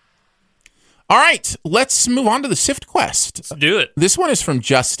 All right, let's move on to the Sift Quest. Let's do it. This one is from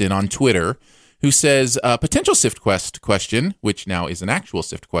Justin on Twitter, who says, potential Sift Quest question, which now is an actual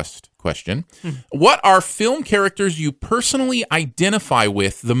Sift Quest question. What are film characters you personally identify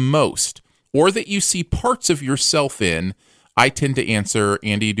with the most, or that you see parts of yourself in? I tend to answer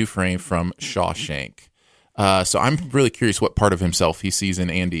Andy Dufresne from Shawshank. So I'm really curious what part of himself he sees in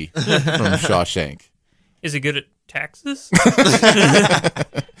Andy from Shawshank. Is he good at taxes?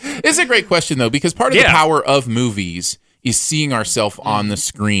 It's a great question, though, because part of the power of movies is seeing ourselves on the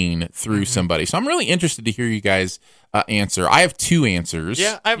screen through somebody. So I'm really interested to hear you guys answer. I have 2 answers.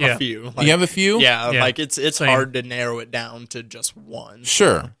 Yeah, I have a few. You have a few? Yeah, like it's hard to narrow it down to just one.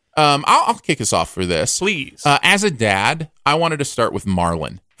 Sure. I'll kick us off for this. Please. As a dad, I wanted to start with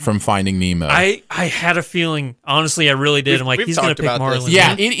Marlin from Finding Nemo. I had a feeling. Honestly, I really did. I'm like, he's going to pick Marlin.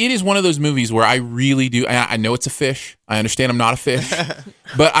 Yeah, it is one of those movies where I really do. I know it's a fish. I understand I'm not a fish.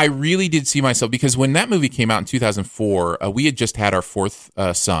 But I really did see myself, because when that movie came out in 2004, we had just had our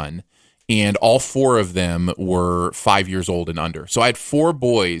 4th son, and all 4 of them were 5 years old and under. So I had 4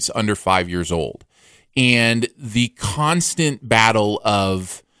 boys under 5 years old. And the constant battle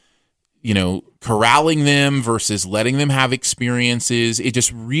of, corralling them versus letting them have experiences, it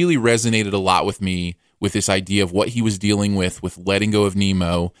just really resonated a lot with me, with this idea of what he was dealing with letting go of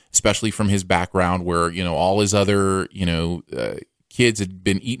Nemo, especially from his background where, all his other, kids had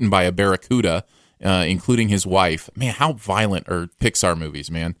been eaten by a barracuda, including his wife. Man, how violent are Pixar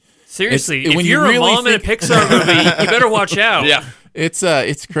movies, man. Seriously, if you're a mom in a Pixar movie, you better watch out. Yeah.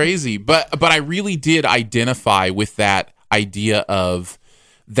 It's crazy. But I really did identify with that idea of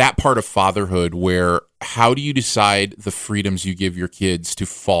that part of fatherhood where how do you decide the freedoms you give your kids to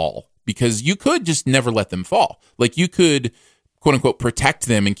fall? Because you could just never let them fall. Like, you could quote unquote protect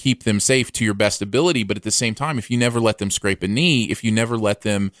them and keep them safe to your best ability. But at the same time, if you never let them scrape a knee, if you never let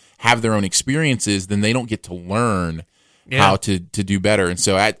them have their own experiences, then they don't get to learn how to do better. And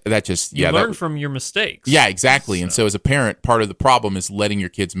so that just you learn from your mistakes. Yeah, exactly. So. And so as a parent, part of the problem is letting your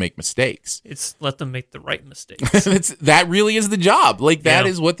kids make mistakes. It's let them make the right mistakes. That really is the job. Like that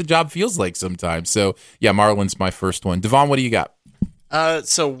is what the job feels like sometimes. So yeah, Marlon's my first one. Devon, what do you got?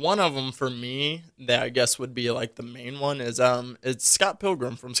 So one of them for me that I guess would be like the main one is it's Scott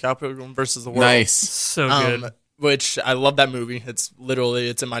Pilgrim from Scott Pilgrim versus the World. Nice. So good. Which I love that movie. It's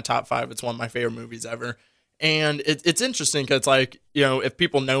in my top 5. It's one of my favorite movies ever. And it's interesting because, like, you know, if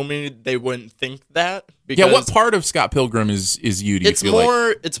people know me, they wouldn't think that. Because what part of Scott Pilgrim is you? Do you feel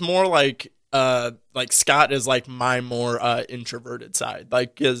like? It's more like Scott is like my more introverted side.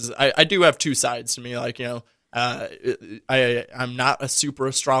 Like, because I do have two sides to me. Like, you know, I'm not a super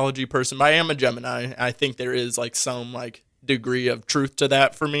astrology person, but I am a Gemini. I think there is like some like degree of truth to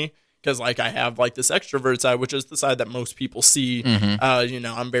that for me. Because, like, I have, like, this extrovert side, which is the side that most people see. You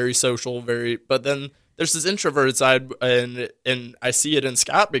know, I'm very social, but then there's this introverted side, and I see it in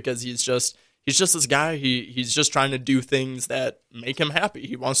Scott because he's just this guy. He's just trying to do things that make him happy.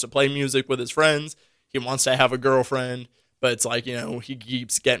 He wants to play music with his friends. He wants to have a girlfriend. But it's like, you know, he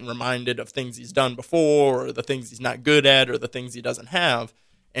keeps getting reminded of things he's done before, or the things he's not good at, or the things he doesn't have.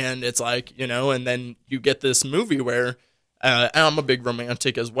 And it's like, you know, and then you get this movie where... and I'm a big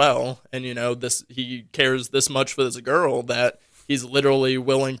romantic as well, and you know he cares this much for this girl that he's literally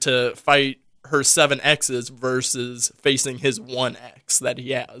willing to fight her 7 exes versus facing his 1 ex that he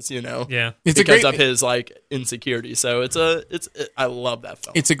has, you know, because of his like insecurity. So I love that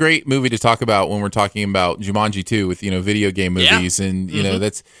film. It's a great movie to talk about when we're talking about Jumanji 2 with, you know, video game movies, and you know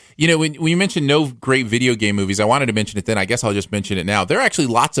that's, you know, when you mentioned no great video game movies, I wanted to mention it then. I guess I'll just mention it now. There are actually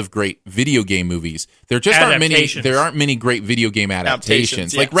lots of great video game movies. There just aren't many. There aren't many great video game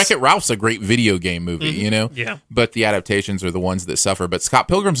adaptations. Like Wreck-It Ralph's a great video game movie, you know. Yeah. But the adaptations are the ones that suffer. But Scott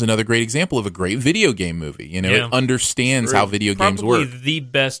Pilgrim's another great example of a great video game movie. You know, it understands how video games work. Probably the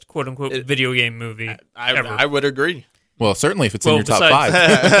best quote unquote video game movie ever. I would agree. Well, certainly if it's in your top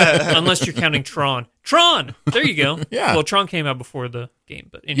 5. Unless you're counting Tron. Tron! There you go. Yeah. Well, Tron came out before the game.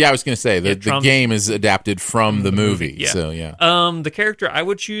 But anyway. Yeah, I was going to say, the game is adapted from the movie. Yeah. So, yeah. The character I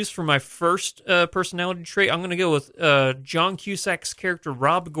would choose for my first personality trait, I'm going to go with John Cusack's character,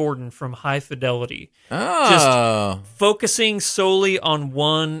 Rob Gordon from High Fidelity. Oh. Just focusing solely on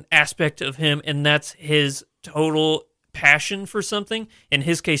one aspect of him, and that's his total passion for something. In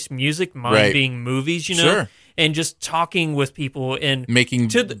his case, music, mine being movies, you know? Sure. And just talking with people and making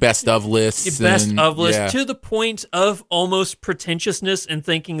best of lists to the point of almost pretentiousness and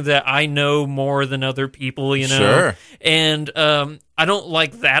thinking that I know more than other people, you know. Sure. And I don't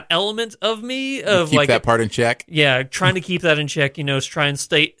like that element of me of keep like that part in check. Yeah, trying to keep that in check, you know, try and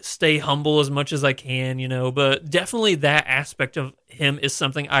stay humble as much as I can, you know. But definitely that aspect of him is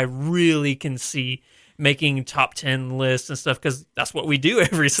something I really can see making top 10 lists and stuff, because that's what we do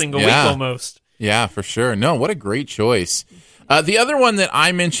every single week almost. Yeah, for sure. No, what a great choice. The other one that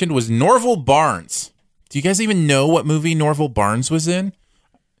I mentioned was Norval Barnes. Do you guys even know what movie Norval Barnes was in?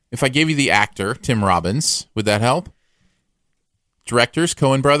 If I gave you the actor, Tim Robbins, would that help? Directors,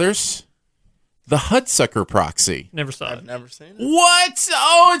 Coen Brothers. The Hudsucker Proxy. Never saw it. I've never seen it. What?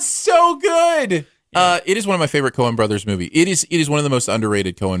 Oh, it's so good. It is one of my favorite Coen Brothers movies. It is one of the most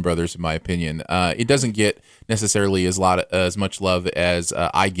underrated Coen Brothers, in my opinion. It doesn't get necessarily as much love as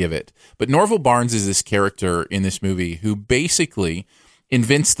I give it. But Norval Barnes is this character in this movie who basically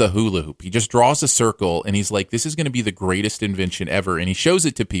invents the hula hoop. He just draws a circle, and he's like, this is going to be the greatest invention ever. And he shows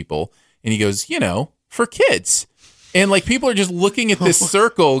it to people, and he goes, you know, for kids. And like people are just looking at this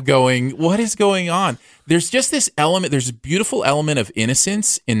circle going, what is going on? There's just this element, there's a beautiful element of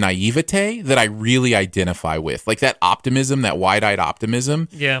innocence and naivete that I really identify with. Like that optimism, that wide-eyed optimism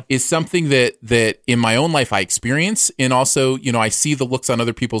is something that in my own life I experience. And also, you know, I see the looks on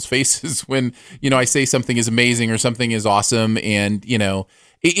other people's faces when, you know, I say something is amazing or something is awesome. And, you know,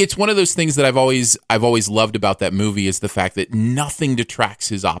 it's one of those things that I've always loved about that movie is the fact that nothing detracts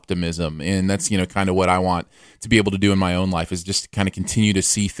his optimism. And that's, you know, kind of what I want to be able to do in my own life is just kind of continue to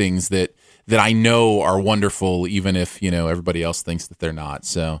see things that I know are wonderful, even if, you know, everybody else thinks that they're not.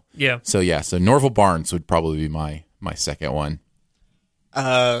 So Norval Barnes would probably be my second one.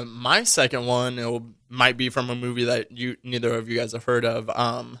 My second one might be from a movie that neither of you guys have heard of.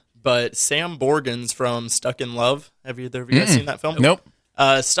 But Sam Borgens from Stuck in Love. Have either of you guys seen that film? Nope.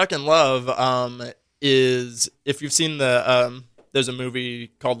 Stuck in Love is, if you've seen there's a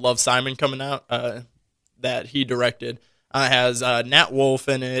movie called Love, Simon coming out that he directed. It has Nat Wolff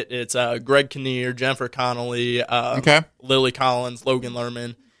in it. It's Greg Kinnear, Jennifer Connelly, Lily Collins, Logan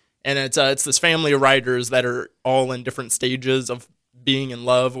Lerman. And it's this family of writers that are all in different stages of being in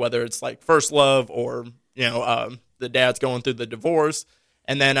love, whether it's like first love or, the dad's going through the divorce.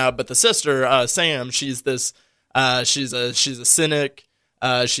 And then, but the sister, Sam, she's this, she's a cynic.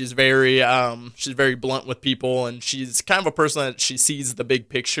 She's very blunt with people, and she's kind of a person that she sees the big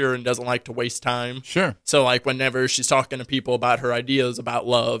picture and doesn't like to waste time. Sure. So like whenever she's talking to people about her ideas about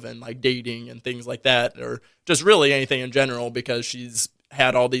love and like dating and things like that, or just really anything in general, because she's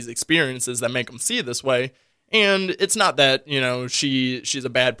had all these experiences that make them see it this way. And it's not that, she's a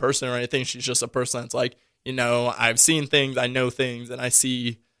bad person or anything. She's just a person that's like, I've seen things, I know things, and I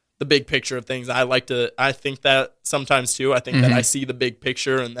see the big picture of things. I think that sometimes too. I think that I see the big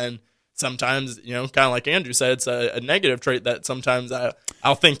picture, and then sometimes, kind of like Andrew said, it's a negative trait that sometimes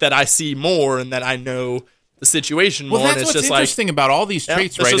I'll think that I see more and that I know the situation more. Well, that's and it's what's just interesting about all these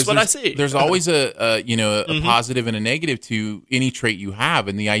traits, right? That's just what I see. There's always a positive and a negative to any trait you have,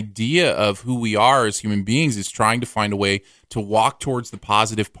 and the idea of who we are as human beings is trying to find a way to walk towards the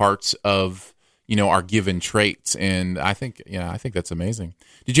positive parts of our given traits. And I think that's amazing.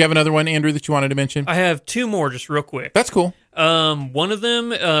 Did you have another one, Andrew, that you wanted to mention? I have two more, just real quick. That's cool. One of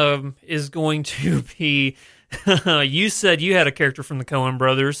them is going to be. You said you had a character from the Coen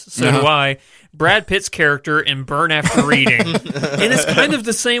brothers, so do I. Brad Pitt's character in Burn After Reading. And it's kind of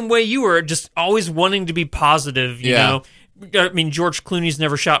the same way you were, just always wanting to be positive, you know. I mean, George Clooney's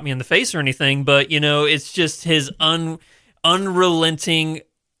never shot me in the face or anything, but, it's just his unrelenting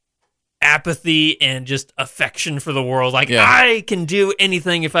apathy and just affection for the world. Like, I can do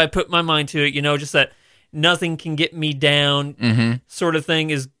anything if I put my mind to it, just that nothing can get me down sort of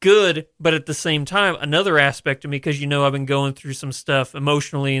thing is good. But at the same time, another aspect of me, because I've been going through some stuff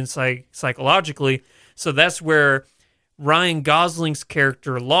emotionally and psychologically, so that's where Ryan Gosling's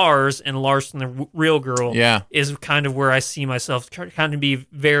character Lars and Lars from the Real Girl is kind of where I see myself kind of be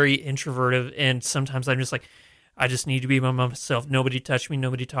very introverted, and sometimes I'm just like, I just need to be by myself. Nobody touch me.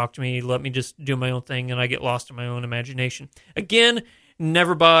 Nobody talk to me. Let me just do my own thing, and I get lost in my own imagination. Again,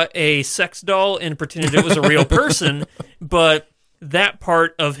 never bought a sex doll and pretended it was a real person, but that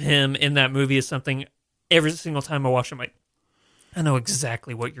part of him in that movie is something every single time I watch it, I'm like, I know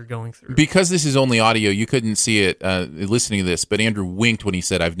exactly what you're going through. Because this is only audio, you couldn't see it listening to this, but Andrew winked when he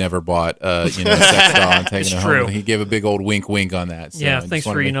said, I've never bought a sex doll and taken it home. He gave a big old wink on that. So thanks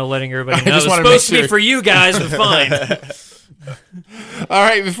for, letting everybody know. It was supposed to be for you guys, but fine. All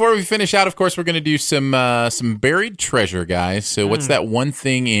right, before we finish out, of course, we're going to do some buried treasure, guys. So what's that one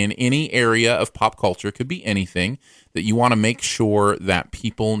thing in any area of pop culture, could be anything, that you want to make sure that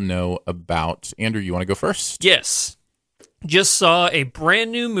people know about? Andrew, you want to go first? Yes. Just saw a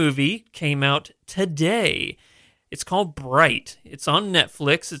brand new movie, came out today. It's called Bright. It's on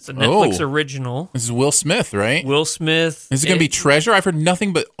Netflix. It's a Netflix original. This is Will Smith, right? Will Smith. Is it going to be treasure? I've heard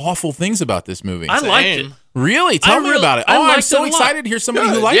nothing but awful things about this movie. I liked it. Really? Tell me about it. I'm so excited to hear somebody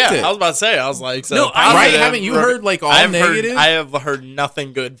who liked it. I was about to say, right? Haven't you heard all negative? I have heard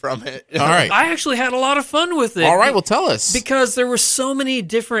nothing good from it. All right. I actually had a lot of fun with it. All right, well, tell us. Because there were so many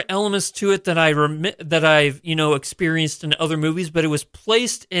different elements to it that I've experienced in other movies, but it was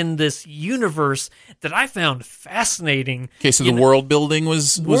placed in this universe that I found fascinating. Okay, so the world building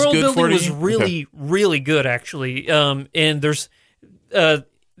was good for you? World building was really, really good, actually. And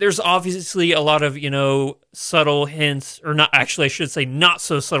there's obviously a lot of, subtle hints, or not, actually, I should say not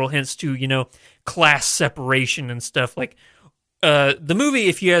so subtle hints to, class separation and stuff. Like, the movie,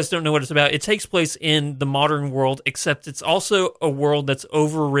 if you guys don't know what it's about, it takes place in the modern world, except it's also a world that's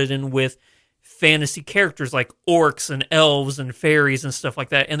overridden with fantasy characters like orcs and elves and fairies and stuff like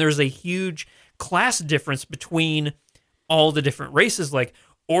that. And there's a huge class difference between all the different races. Like,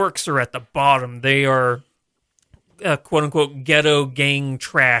 orcs are at the bottom. They are quote unquote ghetto gang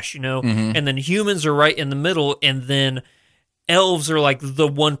trash, and then humans are right in the middle, and then elves are like the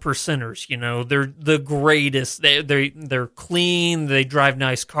 1%ers, they're the greatest. They're clean, they drive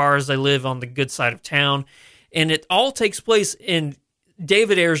nice cars, they live on the good side of town, and it all takes place in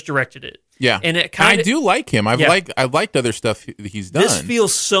David Ayers directed it. Yeah, and I do like him. I've liked other stuff he's done. This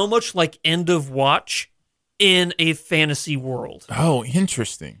feels so much like End of Watch in a fantasy world. Oh,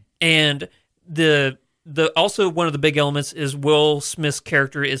 interesting. And the also one of the big elements is Will Smith's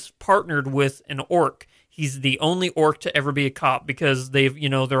character is partnered with an orc. He's the only orc to ever be a cop, because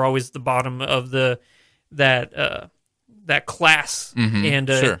they're always the bottom of that class,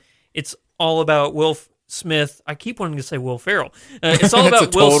 and it's all about Will Smith. I keep wanting to say Will Ferrell. It's all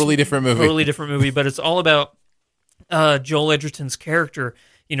about totally different movie. Totally different movie, but it's all about Joel Edgerton's character.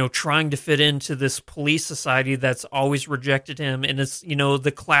 trying to fit into this police society that's always rejected him, and it's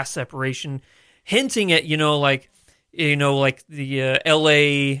the class separation, hinting at like the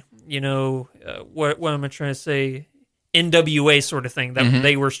L.A. What am I trying to say? NWA sort of thing that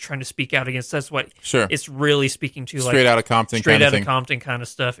they were trying to speak out against. That's what it's really speaking to. Straight out of Compton kind of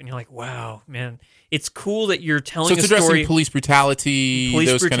stuff. And you're like, wow, man, it's cool that you're telling it's a story. Addressing police brutality,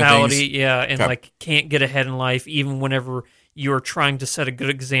 those kind of things. Yeah, and can't get ahead in life even whenever you're trying to set a good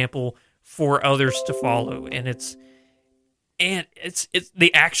example for others to follow. And it's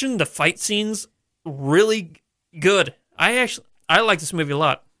the action, the fight scenes, really good. I like this movie a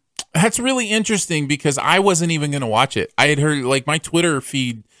lot. That's really interesting because I wasn't even going to watch it. I had heard my Twitter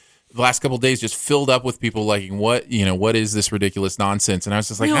feed the last couple of days just filled up with people liking what is this ridiculous nonsense, and I was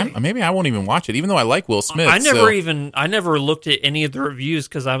just like, really? Maybe I won't even watch it, even though I like Will Smith. I never looked at any of the reviews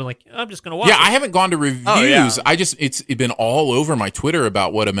because I'm like, I'm just going to watch it. Yeah, I haven't gone to reviews. Oh, yeah. It's been all over my Twitter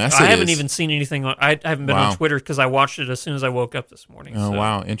about what a mess it is. I haven't even seen anything. I haven't been on Twitter because I watched it as soon as I woke up this morning. Oh,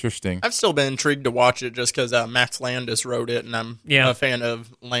 wow. Interesting. I've still been intrigued to watch it just because Max Landis wrote it, and I'm a fan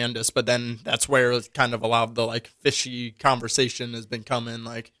of Landis, but then that's where kind of a lot of the fishy conversation has been coming,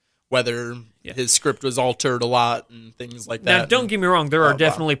 whether his script was altered a lot and things like that. Now, don't get me wrong. There are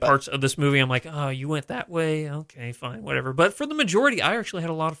definitely parts of this movie I'm like, oh, you went that way? Okay, fine, whatever. But for the majority, I actually had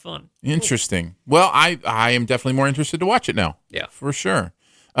a lot of fun. Interesting. Well, I am definitely more interested to watch it now. Yeah. For sure.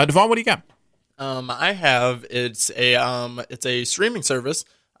 Devon, what do you got? I have, it's a streaming service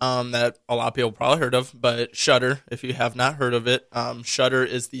that a lot of people probably heard of, but Shudder, if you have not heard of it, Shudder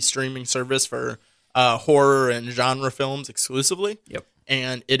is the streaming service for horror and genre films exclusively. Yep.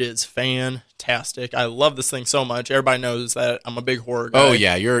 And it is fantastic. I love this thing so much. Everybody knows that I'm a big horror guy. Oh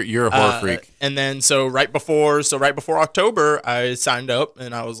yeah, you're a horror freak. And then right before October, I signed up,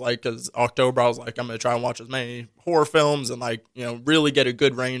 and I was like, because October, I was like, I'm gonna try and watch as many horror films and really get a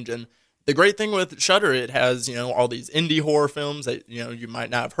good range. And the great thing with Shudder, it has all these indie horror films that you might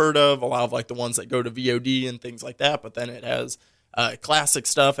not have heard of. A lot of the ones that go to VOD and things like that. But then it has classic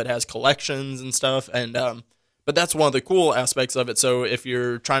stuff. It has collections and stuff, and but that's one of the cool aspects of it. So if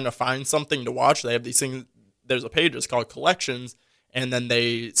you're trying to find something to watch, they have these things. There's a page that's called Collections, and then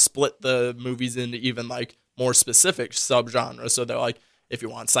they split the movies into even more specific subgenres. So they're if you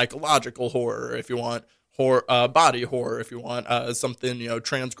want psychological horror, if you want horror, body horror, if you want something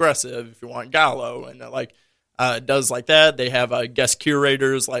transgressive, if you want giallo, and it does that. They have guest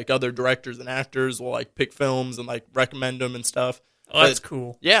curators, other directors and actors will pick films and recommend them and stuff. Oh, that's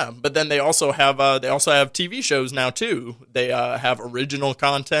cool. Yeah, but then they also have TV shows now too. They have original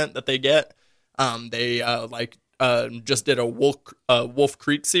content that they get. They just did a Wolf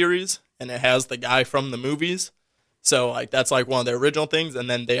Creek series, and it has the guy from the movies. So that's one of their original things. And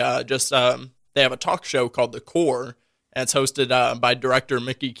then they they have a talk show called The Core, and it's hosted by director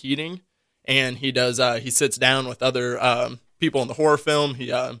Mickey Keating, and he sits down with other people in the horror film.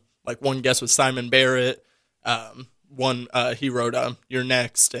 He one guest was Simon Barrett. He wrote You're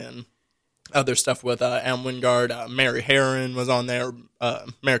Next and other stuff with Adam Wingard. Mary Harron was on there,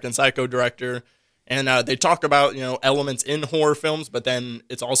 American Psycho director. And they talk about, elements in horror films, but then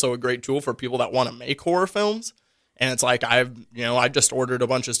it's also a great tool for people that want to make horror films. And it's I just ordered a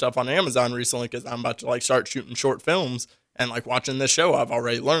bunch of stuff on Amazon recently because I'm about to start shooting short films. And watching this show, I've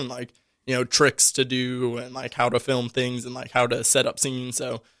already learned tricks to do and how to film things and how to set up scenes.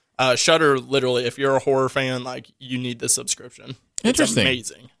 So Shudder, literally, if you're a horror fan, you need this subscription. Interesting. It's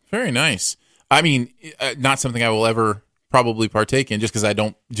amazing. Very nice. I mean, not something I will ever probably partake in just because I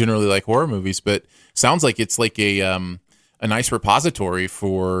don't generally like horror movies, but sounds like it's a nice repository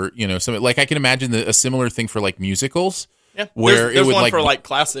for, some, I can imagine a similar thing for musicals. Yeah. Where there's it would one for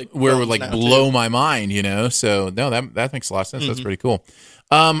classic. Where it would blow my mind, So no, that makes a lot of sense. Mm-hmm. That's pretty cool.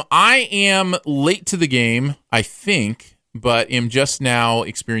 I am late to the game, I think, but am just now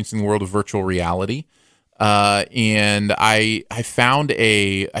experiencing the world of virtual reality. And I found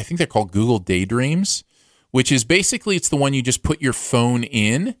I think they're called Google Daydreams, which is basically, it's the one you just put your phone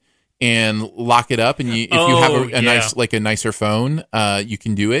in and lock it up. And if you have a nice, a nicer phone, you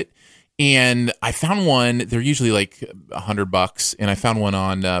can do it. And I found one, they're usually $100, and I found one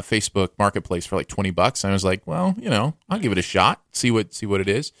on Facebook Marketplace for $20. And I was like, well, I'll give it a shot, see what it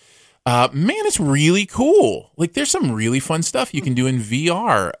is. Man, it's really cool. There's some really fun stuff you can do in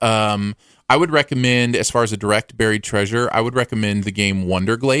VR. I would recommend, as far as a direct buried treasure, I would recommend the game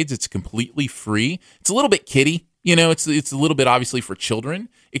Wonderglades. It's completely free. It's a little bit kiddie. It's a little bit obviously for children,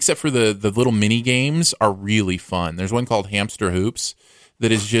 except for the little mini games are really fun. There's one called Hamster Hoops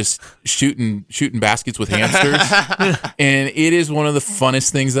that is just shooting baskets with hamsters, and it is one of the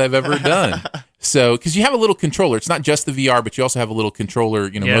funnest things I've ever done. So, because you have a little controller, it's not just the VR, but you also have a little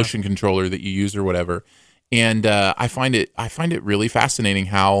controller, motion controller that you use or whatever. And I find it really fascinating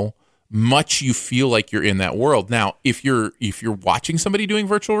how much you feel like you're in that world. Now, if you're watching somebody doing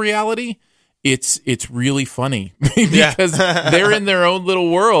virtual reality, it's really funny because they're in their own little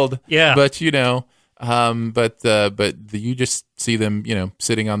world. Yeah. But but you just see them,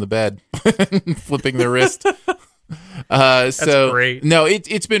 sitting on the bed, flipping their wrist. So great. No,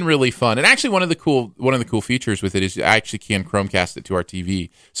 it's been really fun. And actually one of the cool features with it is I actually can Chromecast it to our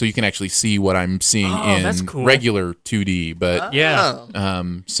TV, so you can actually see what I'm seeing in that's cool. regular 2D. But Yeah.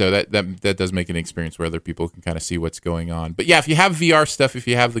 so that does make an experience where other people can kind of see what's going on. But yeah, if you have VR stuff, if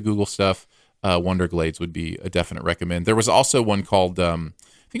you have the Google stuff, Wonder Glades would be a definite recommend. There was also one called I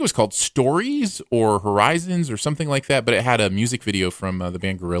think it was called Stories or Horizons or something like that, but it had a music video from the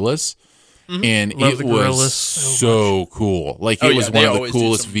band Gorillaz. And Love it the was Gorillaz so cool. Like it was one of the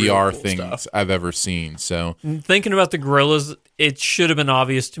coolest VR cool things stuff. I've ever seen. So Thinking about the Gorillaz, it should have been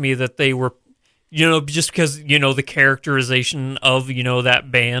obvious to me that they were, just because, the characterization of, that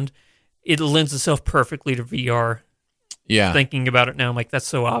band, it lends itself perfectly to VR. yeah, Thinking about it now, I'm like, that's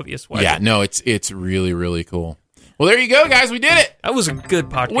so obvious. Why yeah, no, it's really, really cool. Well, there you go, guys. We did it. That was a good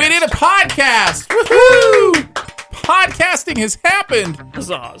podcast. We did a podcast. Woohoo! Podcasting has happened.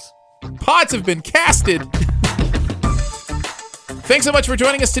 Huzzahs. Pods have been casted. Thanks so much for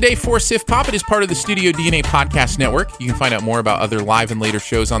joining us today for Sif Pop. It is part of the Studio DNA Podcast Network. You can find out more about other live and later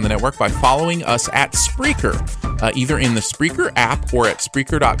shows on the network by following us at Spreaker, either in the Spreaker app or at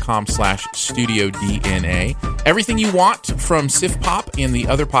Spreaker.com/StudioDNA. Everything you want from Sif Pop and the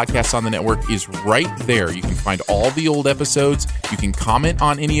other podcasts on the network is right there. You can find all the old episodes. You can comment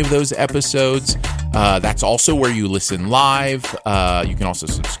on any of those episodes. That's also where you listen live. You can also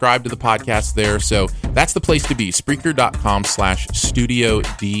subscribe to the podcast there. So that's the place to be,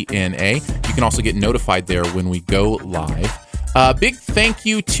 Spreaker.com/StudioDNA. You can also get notified there when we go live. Big thank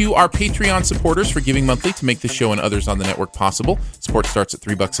you to our Patreon supporters for giving monthly to make this show and others on the network possible. Support starts at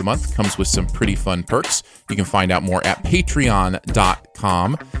 $3 a month, comes with some pretty fun perks. You can find out more at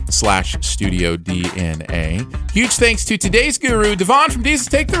patreon.com/StudioDNA. Huge thanks to today's guru, Devon from Jesus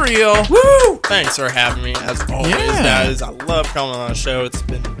Take the Reel. Woo! Thanks for having me, as always, Yeah. guys. I love coming on the show. It's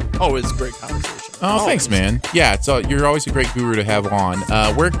been always a great conversation. Oh, thanks, man. Yeah, you're always a great guru to have on.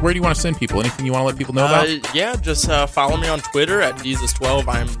 Where do you want to send people? Anything you want to let people know about? Yeah, just follow me on Twitter at Jesus12.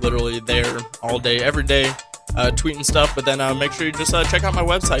 I'm literally there all day, every day, tweeting stuff. But then make sure you just check out my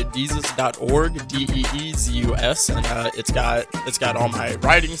website, deezus.org, DEEZUS, and it's got all my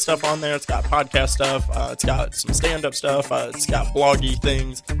writing stuff on there. It's got podcast stuff. It's got some stand-up stuff. It's got bloggy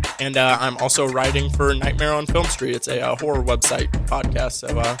things, and I'm also writing for Nightmare on Film Street. It's a horror website podcast,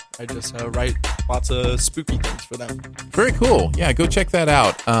 so I just write lots of spooky things for them. Very cool. Yeah, go check that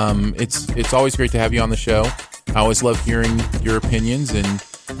out. It's always great to have you on the show. I always love hearing your opinions, and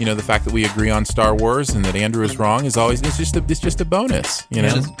the fact that we agree on Star Wars and that Andrew is wrong is always it's just a bonus.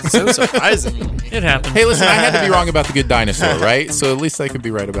 It's so surprising. It happened. Hey, listen, I had to be wrong about The Good Dinosaur, right? So at least I could be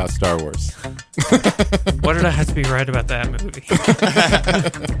right about Star Wars. Why did I have to be right about that movie?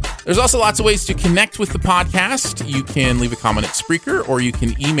 There's also lots of ways to connect with the podcast. You can leave a comment at Spreaker, or you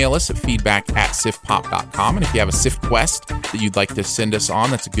can email us at feedback@sifpop.com. And if you have a Sif quest that you'd like to send us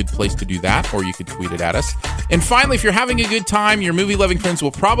on, that's a good place to do that, or you could tweet it at us. And finally, if you're having a good time, your movie-loving friends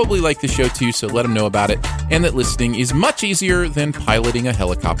will probably like the show too, so let them know about it, and that listening is much easier than piloting a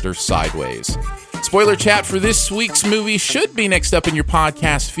helicopter sideways. Spoiler chat for this week's movie should be next up in your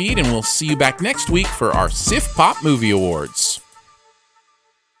podcast feed, and we'll see you back next week for our Sif Pop Movie Awards.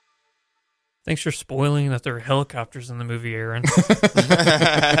 Thanks for spoiling that there are helicopters in the movie, Aaron.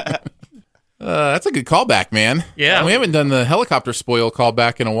 That's a good callback, man. Yeah. We haven't done the helicopter spoil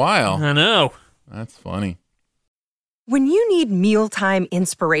callback in a while. I know. That's funny. When you need mealtime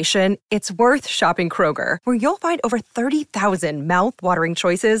inspiration, it's worth shopping Kroger, where you'll find over 30,000 mouth-watering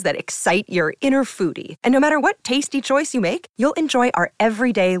choices that excite your inner foodie. And no matter what tasty choice you make, you'll enjoy our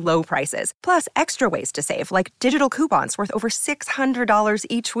everyday low prices, plus extra ways to save, like digital coupons worth over $600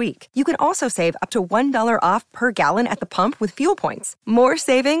 each week. You can also save up to $1 off per gallon at the pump with fuel points. More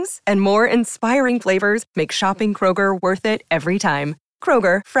savings and more inspiring flavors make shopping Kroger worth it every time.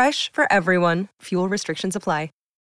 Kroger, fresh for everyone. Fuel restrictions apply.